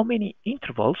how many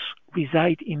intervals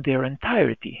reside in their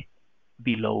entirety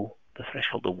below the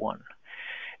threshold of 1.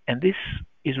 And this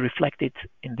is reflected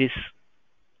in this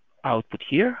output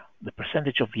here, the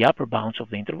percentage of the upper bounds of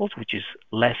the intervals, which is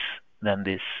less than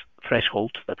this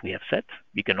threshold that we have set.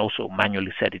 You can also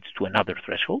manually set it to another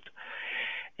threshold.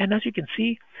 And as you can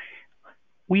see,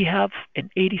 we have an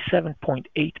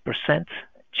 87.8%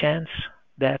 chance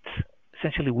that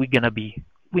essentially we're going to be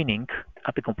winning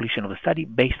at the completion of the study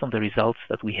based on the results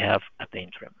that we have at the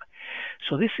interim.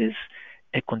 So this is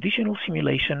a conditional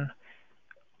simulation,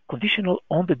 conditional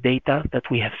on the data that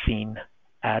we have seen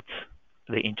at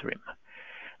the interim.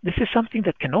 This is something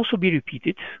that can also be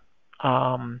repeated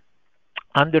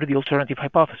under the alternative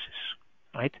hypothesis,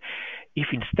 right? If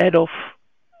instead of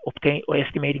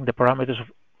estimating the parameters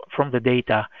from the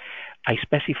data, I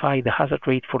specify the hazard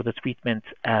rate for the treatment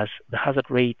as the hazard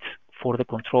rate for the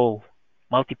control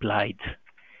multiplied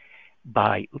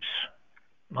by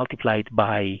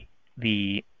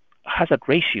the hazard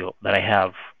ratio that I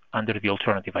have under the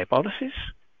alternative hypothesis,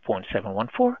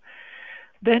 0.714,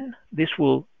 then this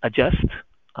will adjust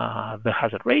the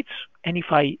hazard rates. And if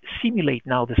I simulate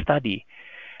now the study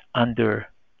under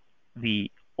the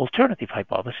alternative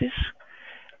hypothesis,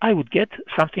 I would get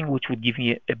something which would give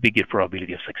me a bigger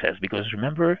probability of success. Because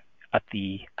remember, at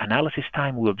the analysis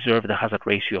time, we observed a hazard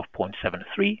ratio of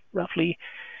 0.73 roughly,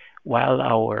 while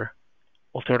our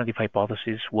alternative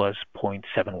hypothesis was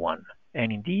 0.71.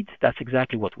 And indeed, that's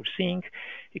exactly what we're seeing.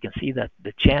 You can see that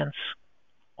the chance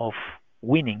of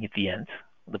winning at the end,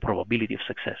 the probability of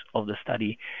success of the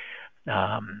study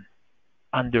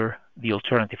under the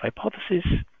alternative hypothesis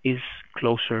is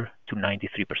closer to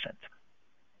 93%.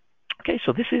 Okay,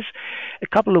 so this is a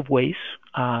couple of ways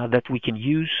that we can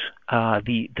use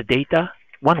the data,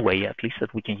 one way at least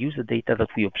that we can use the data that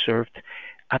we observed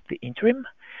at the interim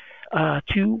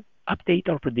to update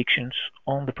our predictions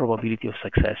on the probability of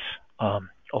success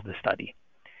of the study.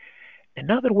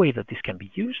 Another way that this can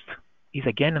be used is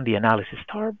again in the analysis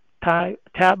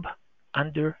tab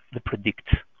under the predict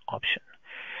option.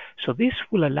 So this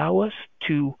will allow us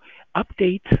to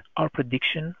update our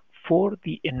prediction for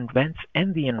the events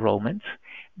and the enrollments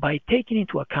by taking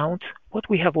into account what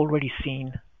we have already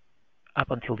seen up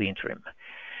until the interim.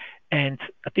 And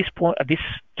at this point, at this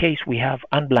case, we have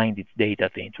unblinded data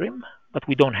at the interim, but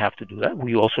we don't have to do that.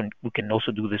 We can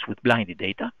also do this with blinded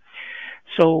data.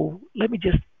 So let me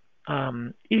just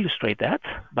illustrate that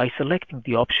by selecting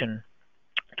the option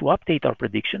to update our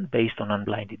prediction based on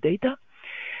unblinded data.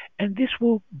 And this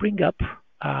will bring up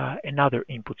another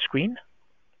input screen,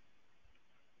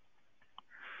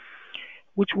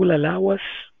 which will allow us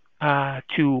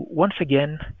to once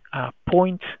again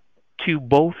point to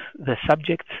both the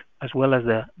subject as well as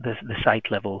the site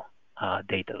level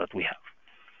data that we have.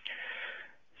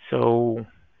 So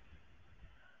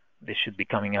this should be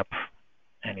coming up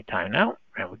anytime now.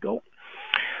 There we go.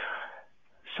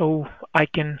 So I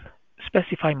can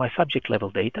specify my subject level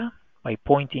data by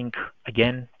pointing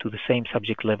again to the same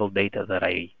subject level data that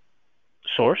I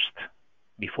sourced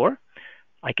before.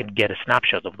 I can get a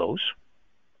snapshot of those,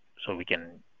 so we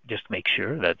can just make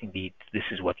sure that indeed this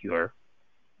is what you're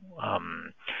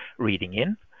reading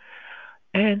in.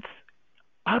 And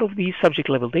out of these subject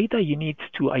level data, you need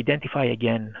to identify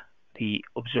again the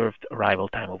observed arrival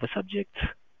time of a subject,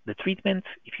 the treatment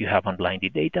if you have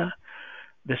unblinded data,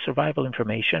 the survival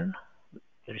information,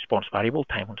 the response variable,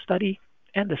 time on study,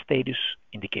 and the status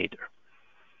indicator.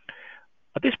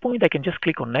 At this point, I can just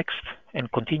click on next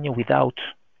and continue without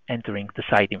entering the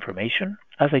site information,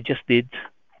 as I just did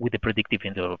with the predictive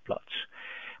interval plots.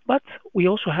 But we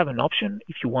also have an option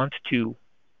if you want to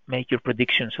make your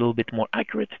predictions a little bit more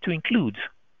accurate to include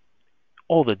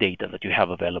all the data that you have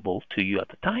available to you at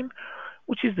the time,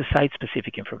 which is the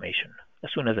site-specific information.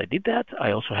 As soon as I did that,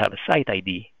 I also have a site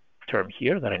ID term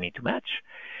here that I need to match.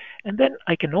 And then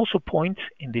I can also point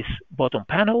in this bottom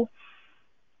panel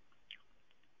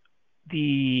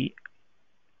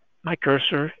my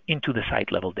cursor into the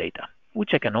site level data,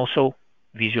 which I can also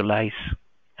visualize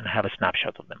and have a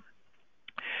snapshot of them.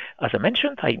 As I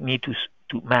mentioned, I need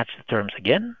to match the terms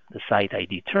again, the site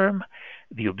ID term,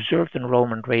 the observed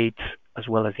enrollment rate, as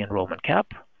well as the enrollment cap.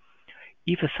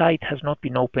 If a site has not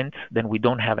been opened, then we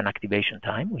don't have an activation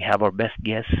time. We have our best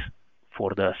guess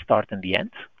for the start and the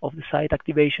end of the site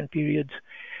activation period.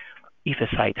 If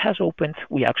a site has opened,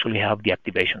 we actually have the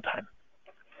activation time.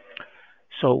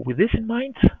 So with this in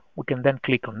mind, we can then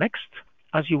click on next.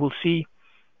 As you will see,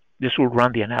 this will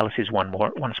run the analysis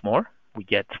once more. We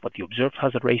get what the observed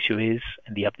hazard ratio is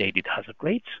and the updated hazard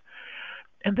rates.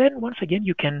 And then once again,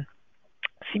 you can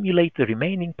simulate the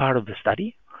remaining part of the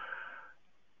study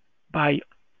by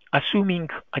assuming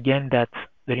again that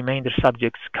the remainder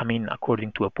subjects come in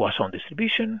according to a Poisson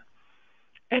distribution,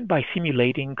 and by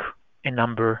simulating a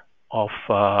number of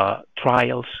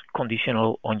trials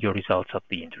conditional on your results at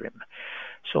the interim.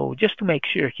 So just to make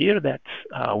sure here that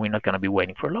we're not going to be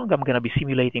waiting for long, I'm going to be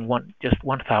simulating just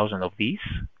 1,000 of these,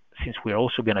 since we're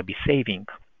also going to be saving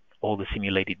all the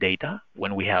simulated data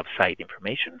when we have site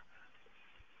information.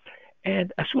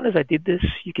 And as soon as I did this,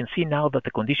 you can see now that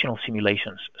the conditional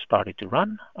simulations started to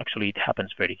run. Actually, it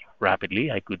happens very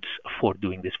rapidly. I could afford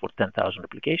doing this for 10,000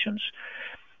 applications.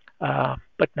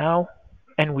 But now,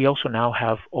 and we also now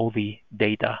have all the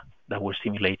data that were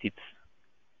simulated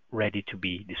ready to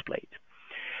be displayed.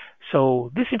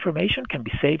 So this information can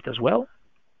be saved as well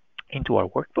into our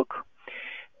workbook.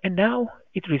 And now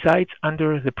it resides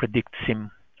under the Predict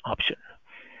Sim option.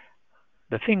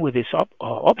 The thing with this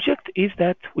object is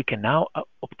that we can now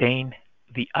obtain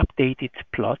the updated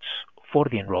plots for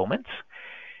the enrollments,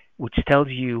 which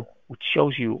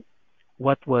shows you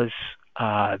what was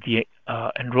the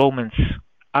enrollments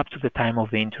up to the time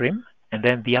of the interim, and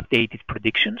then the updated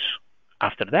predictions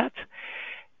after that.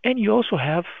 And you also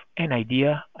have an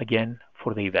idea again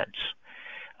for the events.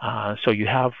 So you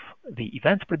have the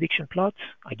events prediction plot,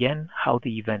 again, how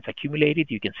the events accumulated.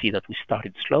 You can see that we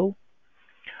started slow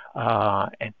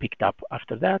and picked up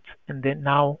after that. And then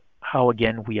now how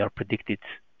again we are predicted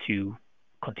to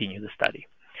continue the study.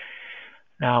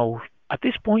 Now, At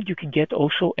this point, you can get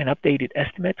also an updated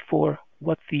estimate for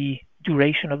what the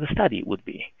duration of the study would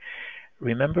be.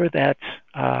 Remember that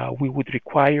we would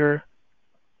require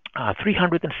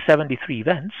 373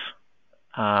 events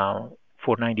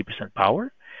for 90%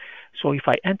 power. So if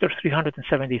I enter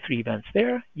 373 events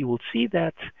there, you will see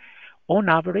that on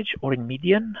average or in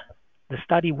median, the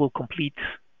study will complete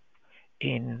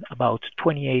in about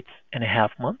 28.5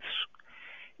 months.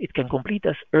 It can complete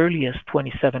as early as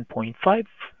 27.5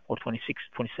 or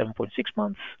 27.6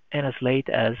 months, and as late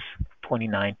as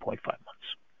 29.5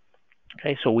 months.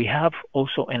 Okay, so we have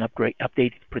also an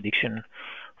updated prediction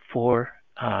for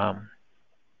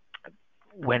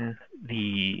when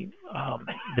the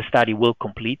study will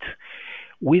complete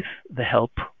with the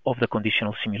help of the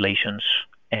conditional simulations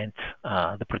and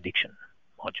the prediction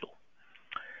module.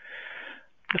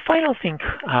 The final thing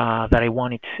that I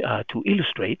wanted to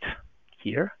illustrate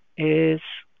here is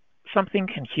something,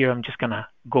 and here I'm just gonna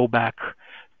go back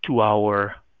to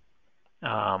our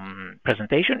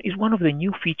presentation, is one of the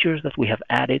new features that we have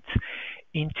added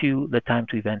into the time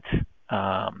to event,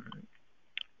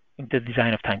 in the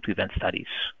design of time to event studies.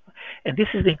 And this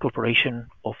is the incorporation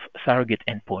of surrogate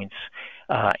endpoints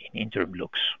in interim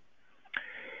looks.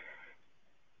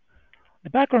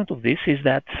 The background of this is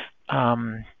that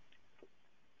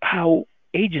how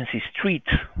agencies treat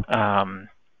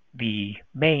the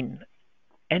main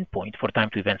endpoint for time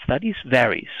to event studies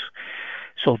varies.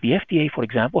 So the FDA, for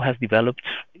example, has developed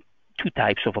two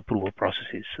types of approval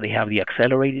processes. They have the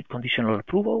accelerated conditional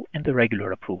approval and the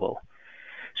regular approval.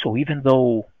 So even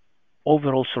though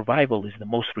overall survival is the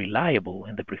most reliable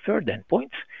and the preferred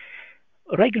endpoint,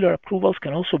 regular approvals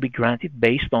can also be granted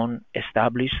based on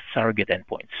established surrogate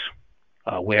endpoints,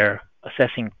 where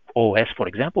assessing OS, for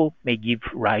example, may give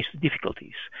rise to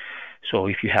difficulties. So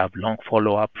if you have long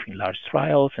follow-up in large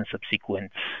trials and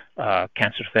subsequent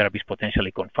cancer therapies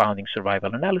potentially confounding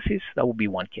survival analysis, that would be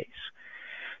one case.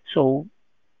 So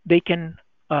they can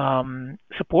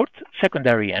support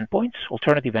secondary endpoints,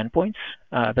 alternative endpoints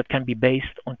that can be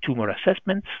based on tumor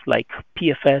assessments like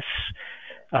PFS,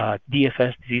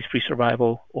 DFS, disease-free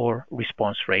survival, or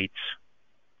response rates,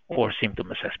 or symptom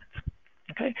assessments.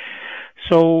 Okay,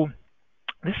 so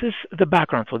this is the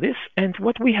background for this, and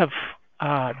what we have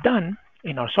done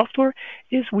in our software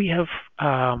is we have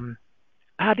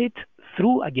added,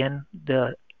 through again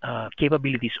the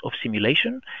capabilities of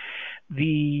simulation,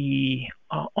 the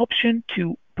option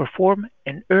to perform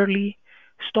an early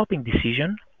stopping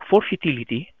decision for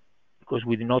futility, because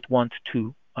we do not want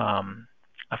to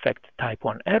affect type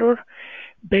 1 error,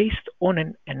 based on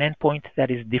an endpoint that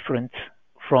is different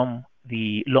from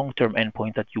the long-term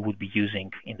endpoint that you would be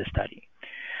using in the study.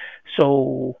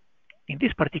 So in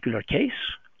this particular case,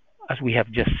 as we have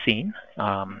just seen,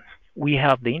 we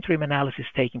have the interim analysis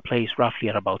taking place roughly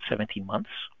at about 17 months,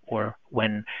 or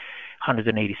when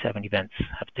 187 events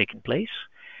have taken place.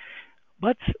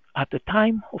 But at the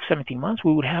time of 17 months,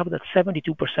 we would have that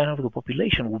 72% of the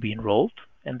population will be enrolled,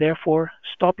 and therefore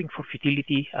stopping for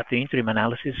futility at the interim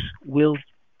analysis will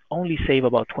only save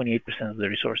about 28% of the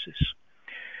resources.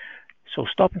 So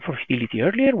stopping for futility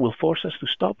earlier will force us to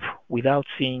stop without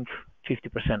seeing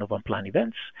 50% of unplanned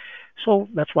events. So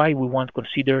that's why we want to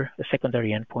consider a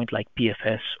secondary endpoint like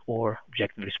PFS or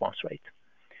objective response rate.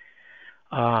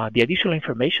 The additional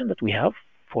information that we have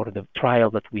for the trial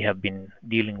that we have been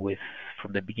dealing with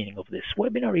from the beginning of this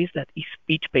webinar is that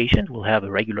each patient will have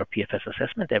a regular PFS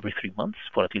assessment every 3 months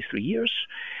for at least 3 years.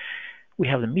 We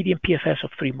have the median PFS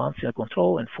of 3 months in the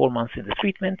control and 4 months in the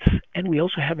treatment, and we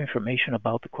also have information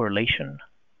about the correlation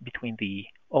between the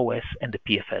OS and the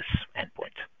PFS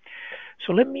endpoint.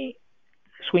 So let me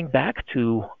swing back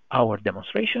to our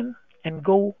demonstration and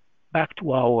go back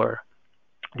to our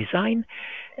design.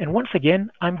 And once again,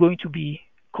 I'm going to be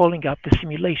calling up the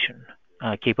simulation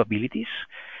capabilities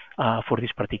for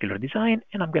this particular design,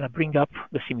 and I'm going to bring up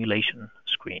the simulation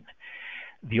screen.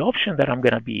 The option that I'm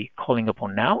going to be calling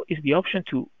upon now is the option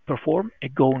to perform a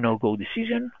go, no-go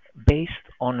decision based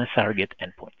on a surrogate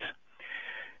endpoint.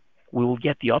 We will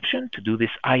get the option to do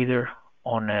this either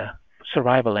on a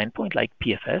survival endpoint like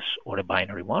PFS or a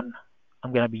binary one.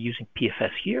 I'm going to be using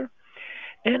PFS here,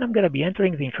 and I'm going to be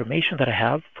entering the information that I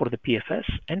have for the PFS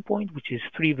endpoint, which is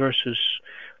 3 versus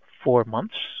 4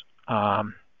 months, a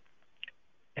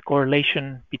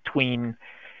correlation between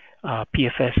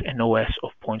PFS and OS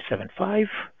of 0.75,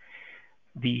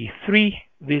 the 3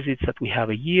 visits that we have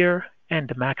a year, and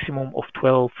the maximum of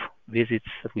 12 visits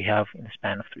that we have in the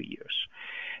span of 3 years.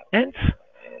 And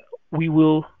we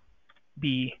will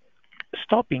be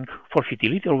stopping for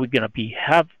futility, or we're going to be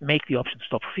make the option to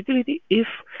stop for futility if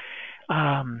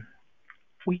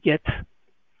we get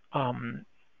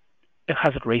a a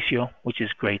hazard ratio which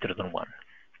is greater than 1.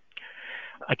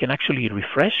 I can actually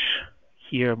refresh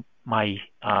here my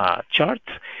chart,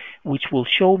 which will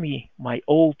show me my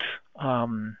old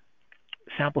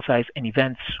sample size and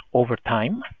events over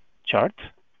time chart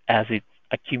as it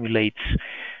accumulates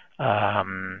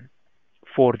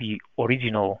for the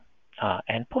original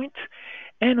endpoint.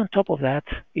 And on top of that,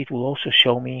 it will also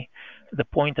show me the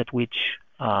point at which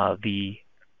the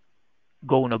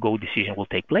go, no-go decision will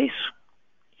take place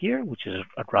here, which is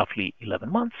at roughly 11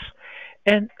 months,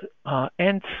 and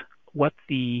what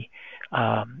the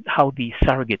how the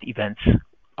surrogate events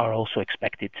are also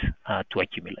expected to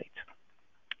accumulate.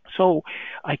 So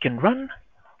I can run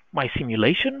my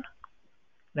simulation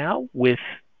now with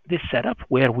this setup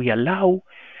where we allow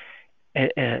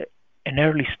an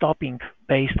early stopping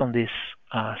based on this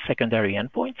secondary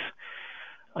endpoint.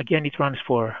 Again, it runs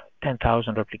for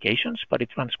 10,000 replications, but it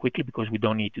runs quickly because we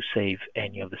don't need to save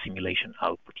any of the simulation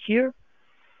output here.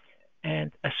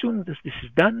 And as soon as this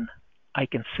is done, I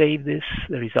can save the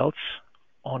results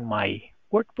on my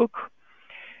workbook,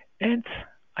 and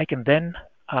I can then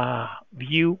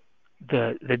view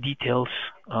the details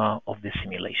of the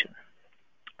simulation.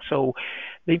 So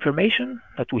the information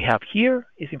that we have here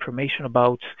is information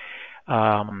about,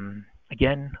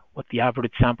 again, what the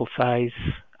average sample size,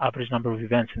 average number of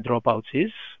events and dropouts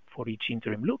is for each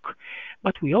interim look.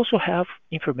 But we also have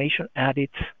information added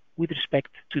with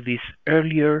respect to this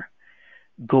earlier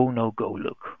go, no-go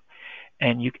look.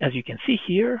 And as you can see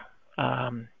here,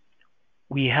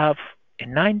 we have a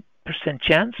 9%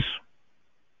 chance,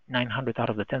 900 out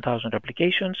of the 10,000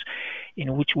 replications,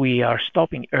 in which we are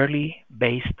stopping early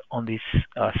based on this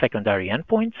secondary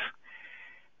endpoint.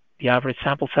 The average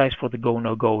sample size for the go,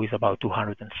 no-go is about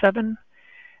 207.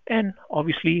 And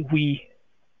obviously,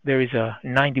 there is a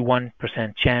 91%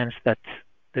 chance that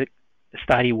the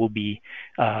study will be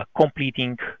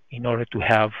completing in order to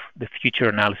have the future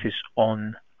analysis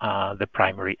on the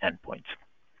primary endpoint.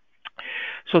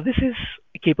 So this is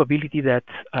a capability that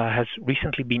has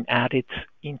recently been added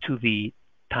into the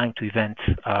time to event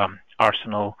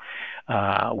arsenal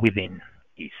within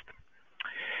EAST.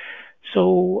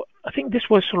 So I think this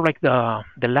was sort of like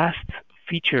the last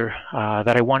feature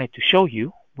that I wanted to show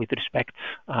you with respect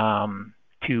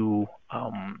to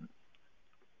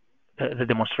the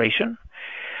demonstration.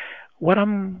 What I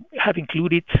have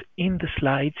included in the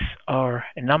slides are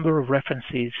a number of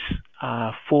references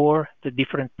for the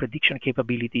different prediction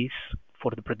capabilities,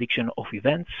 for the prediction of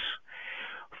events,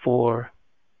 for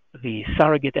the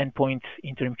surrogate endpoint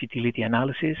interim futility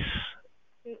analysis.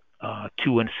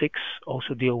 2 and 6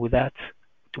 also deal with that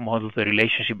to model the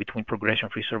relationship between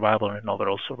progression-free survival and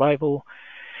overall survival,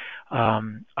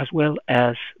 as well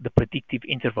as the predictive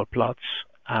interval plots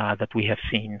that we have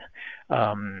seen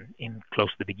in close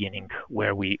to the beginning,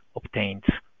 where we obtained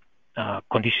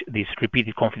these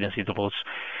repeated confidence intervals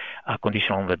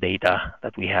conditional on the data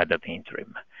that we had at the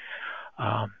interim.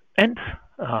 And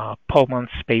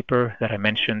Pullman's paper that I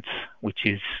mentioned, which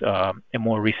is a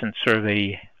more recent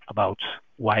survey about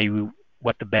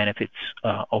what the benefits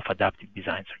of adaptive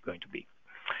designs are going to be.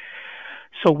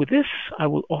 So with this, I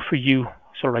will offer you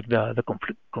sort of like the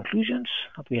conclusions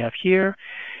that we have here.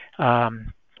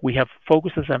 We have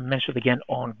focused, as I mentioned again,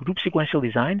 on group sequential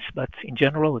designs, but in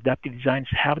general, adaptive designs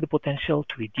have the potential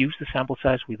to reduce the sample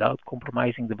size without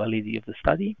compromising the validity of the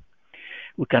study.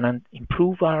 We can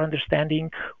improve our understanding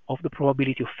of the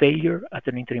probability of failure at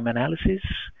an interim analysis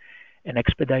and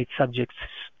expedite subjects'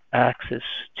 access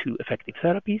to effective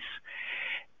therapies.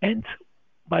 And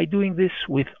by doing this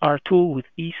with our tool, with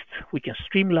EAST, we can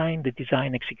streamline the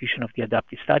design execution of the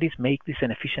adaptive studies, make this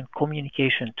an efficient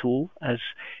communication tool, as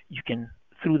you can,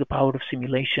 through the power of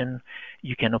simulation,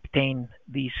 you can obtain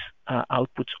these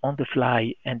outputs on the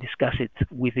fly and discuss it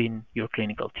within your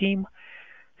clinical team,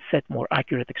 set more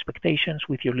accurate expectations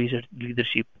with your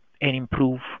leadership, and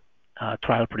improve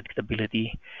trial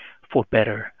predictability for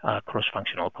better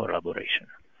cross-functional collaboration.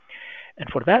 And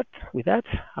with that,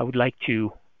 I would like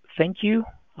to thank you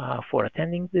for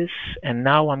attending this. And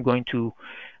now I'm going to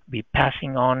be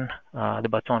passing on the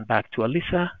baton back to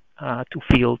Alyssa to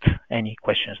field any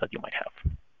questions that you might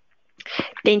have.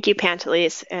 Thank you,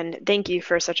 Pantelis, and thank you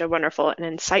for such a wonderful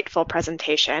and insightful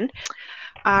presentation.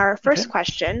 Our first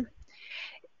question,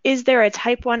 is there a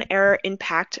type 1 error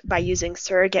impact by using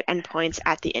surrogate endpoints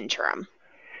at the interim?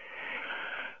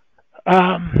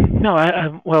 No,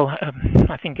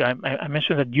 I think I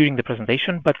mentioned that during the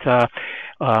presentation, but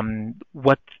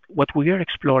what we are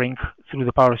exploring through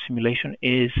the power of simulation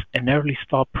is an early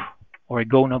stop or a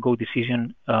go-no-go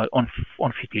decision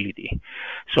on futility.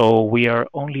 So we are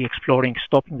only exploring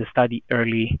stopping the study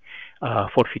early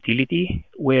for futility,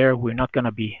 where we're not going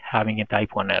to be having a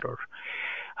type 1 error.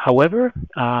 However,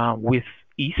 with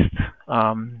yeast,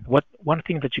 one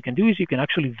thing that you can do is you can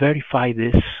actually verify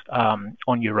this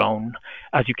on your own,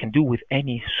 as you can do with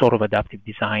any sort of adaptive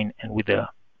design and with the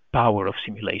power of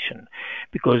simulation.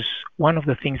 Because one of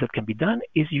the things that can be done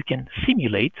is you can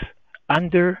simulate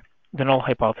under the null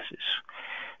hypothesis.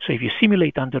 So if you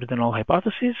simulate under the null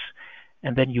hypothesis,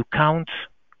 and then you count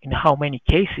in how many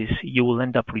cases you will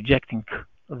end up rejecting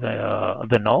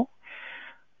the null,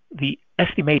 the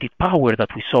estimated power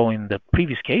that we saw in the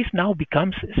previous case now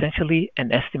becomes essentially an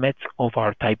estimate of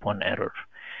our type 1 error.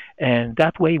 And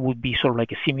that way would be sort of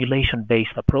like a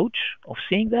simulation-based approach of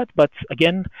seeing that. But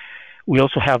again, we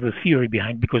also have the theory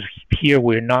behind, because here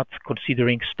we're not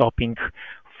considering stopping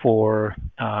for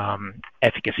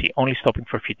efficacy, only stopping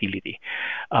for futility.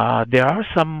 There are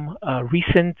some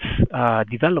recent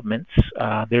developments.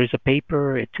 There is a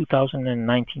paper, a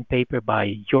 2019 paper by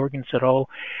Jorgens et al.,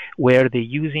 where they're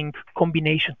using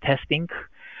combination testing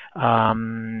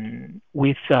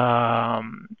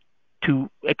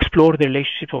to explore the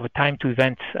relationship of a time to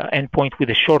event endpoint with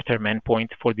a short-term endpoint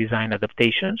for design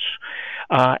adaptations.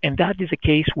 And that is a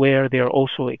case where they're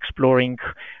also exploring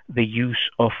the use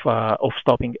of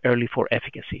stopping early for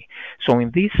efficacy. So in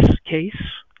this case,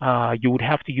 you would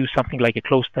have to use something like a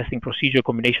closed testing procedure,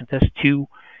 combination test, to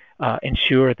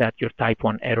ensure that your type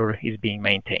 1 error is being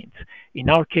maintained. In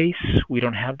our case, we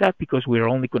don't have that because we're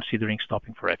only considering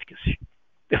stopping for efficacy,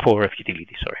 for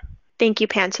futility, sorry. Thank you,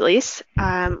 Pantelis.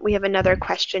 We have another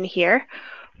question here.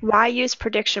 Why use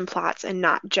prediction plots and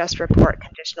not just report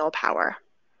conditional power?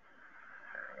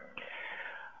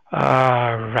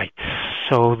 Right.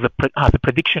 So the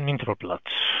prediction interval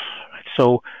plots. Right.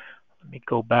 So let me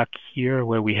go back here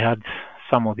where we had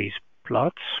some of these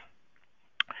plots.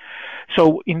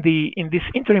 So in this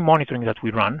interim monitoring that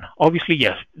we run, obviously,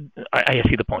 yes, I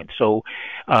see the point. So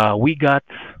we got,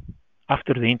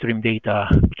 after the interim data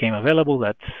became available,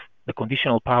 that the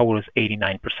conditional power is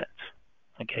 89%.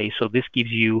 Okay, so this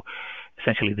gives you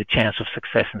essentially the chance of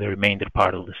success in the remainder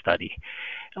part of the study.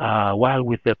 While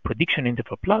with the prediction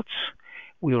interval plots,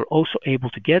 we were also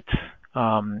able to get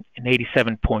an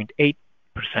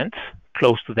 87.8%,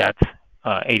 close to that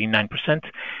 89%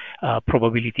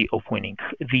 probability of winning.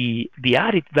 The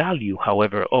added value,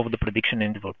 however, of the prediction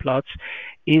interval plots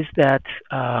is that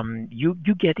you're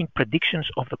getting predictions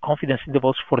of the confidence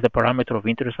intervals for the parameter of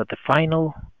interest at the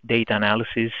final data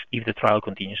analysis if the trial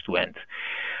continues to end.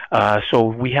 So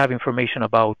we have information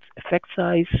about effect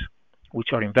size,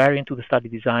 which are invariant to the study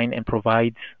design and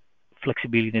provide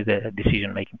flexibility in the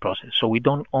decision-making process. So we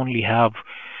don't only have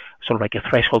sort of like a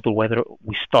threshold of whether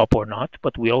we stop or not,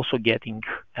 but we're also getting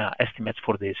estimates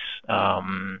for this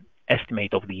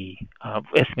estimates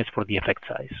for the effect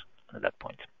size at that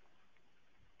point.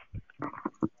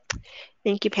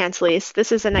 Thank you, Pantelis.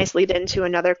 This is a nice lead into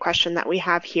another question that we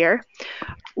have here.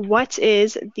 What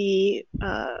is the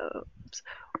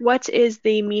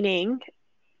meaning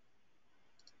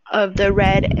of the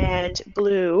red and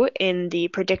blue in the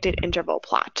predicted interval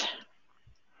plot?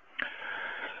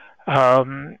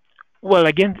 Well,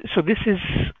 again, so this is,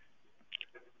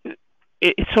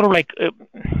 it's sort of like,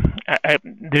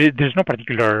 there's no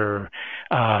particular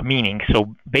meaning.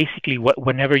 So basically,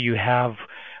 whenever you have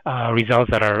results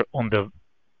that are on the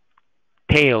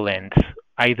tail end,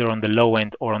 either on the low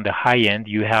end or on the high end,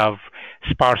 you have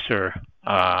sparser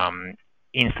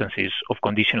instances of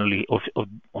conditionally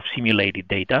of simulated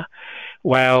data,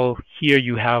 while here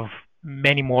you have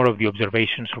many more of the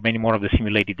observations or many more of the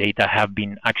simulated data have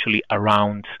been actually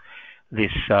around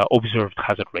this observed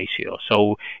hazard ratio.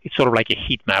 So it's sort of like a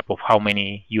heat map of how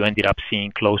many you ended up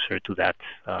seeing closer to that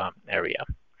area.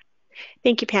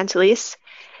 Thank you, Pantelis.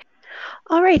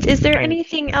 All right, is there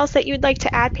anything else that you'd like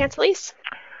to add, Pantelis?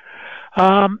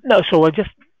 No, so I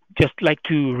just like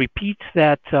to repeat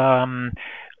that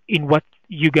in what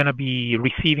you're going to be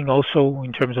receiving also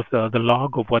in terms of the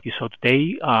log of what you saw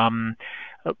today,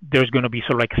 there's going to be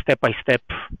sort of like a step-by-step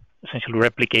essentially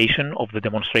replication of the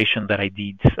demonstration that I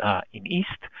did in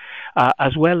East,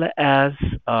 as well as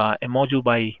a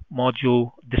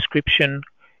module-by-module description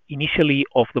initially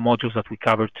of the modules that we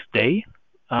covered today,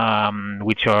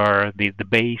 which are the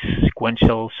base,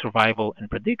 sequential, survival, and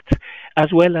predict,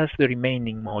 as well as the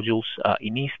remaining modules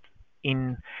in East,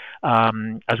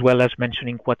 as well as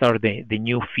mentioning what are the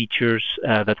new features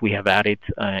that we have added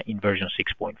in version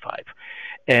 6.5.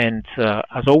 And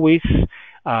as always,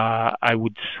 I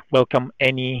would welcome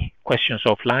any questions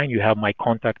offline. You have my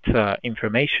contact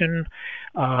information.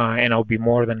 and I'll be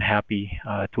more than happy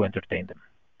to entertain them.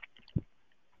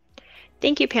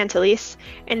 Thank you, Pantelis,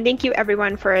 and thank you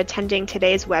everyone for attending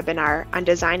today's webinar on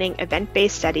designing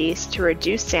event-based studies to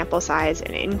reduce sample size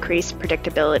and increase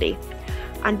predictability.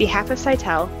 On behalf of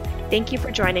Cytel, thank you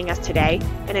for joining us today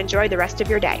and enjoy the rest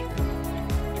of your day.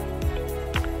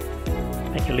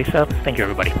 Thank you, Lisa. Thank you,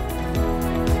 everybody.